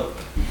 What's up?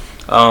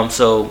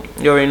 So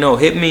you already know.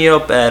 Hit me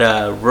up at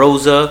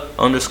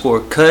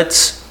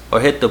Rosa_cuts, or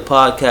hit the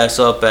podcast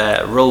up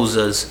at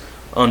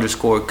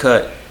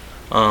Rosas_cut.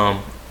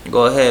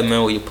 Go ahead,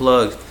 man, with your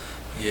plugs.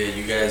 Yeah,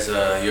 you guys,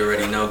 you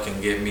already know, can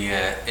get me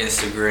at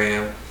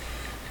Instagram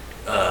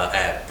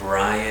at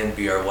Brian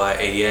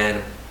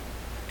BRYAN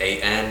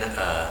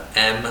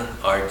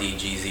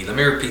MRDGZ. Let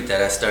me repeat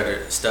that. I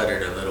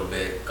stuttered a little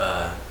bit.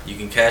 You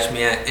can catch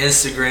me at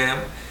Instagram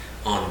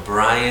on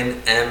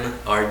Brian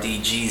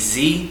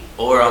MRDGZ,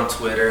 or on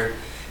Twitter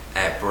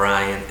at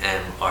Brian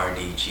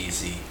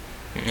MRDGZ.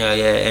 Yeah,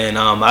 and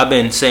I've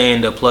been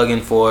saying the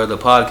plugin for the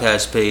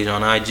podcast page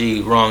on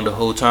IG wrong the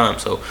whole time,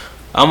 so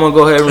I'm gonna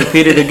go ahead and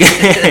repeat it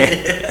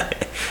again.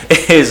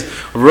 It's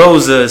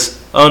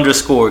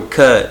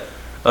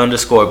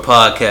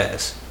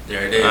Rosas_cut_podcast.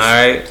 There it is. All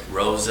right.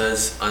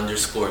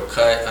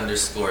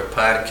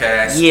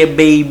 Rosas_cut_podcast. Yeah,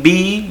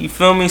 baby. You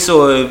feel me?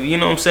 So if you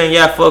know what I'm saying,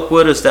 y'all fuck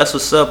with us, that's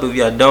what's up. If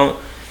y'all don't,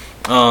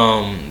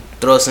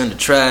 throw us in the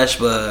trash,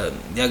 but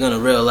y'all gonna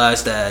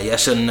realize that y'all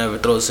shouldn't never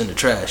throw us in the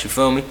trash. You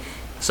feel me?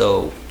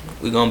 So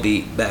we gonna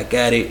be back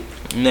at it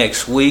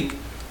next week.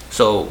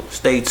 So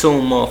stay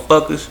tuned,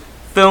 motherfuckers.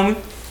 Feel me?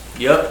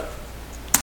 Yup.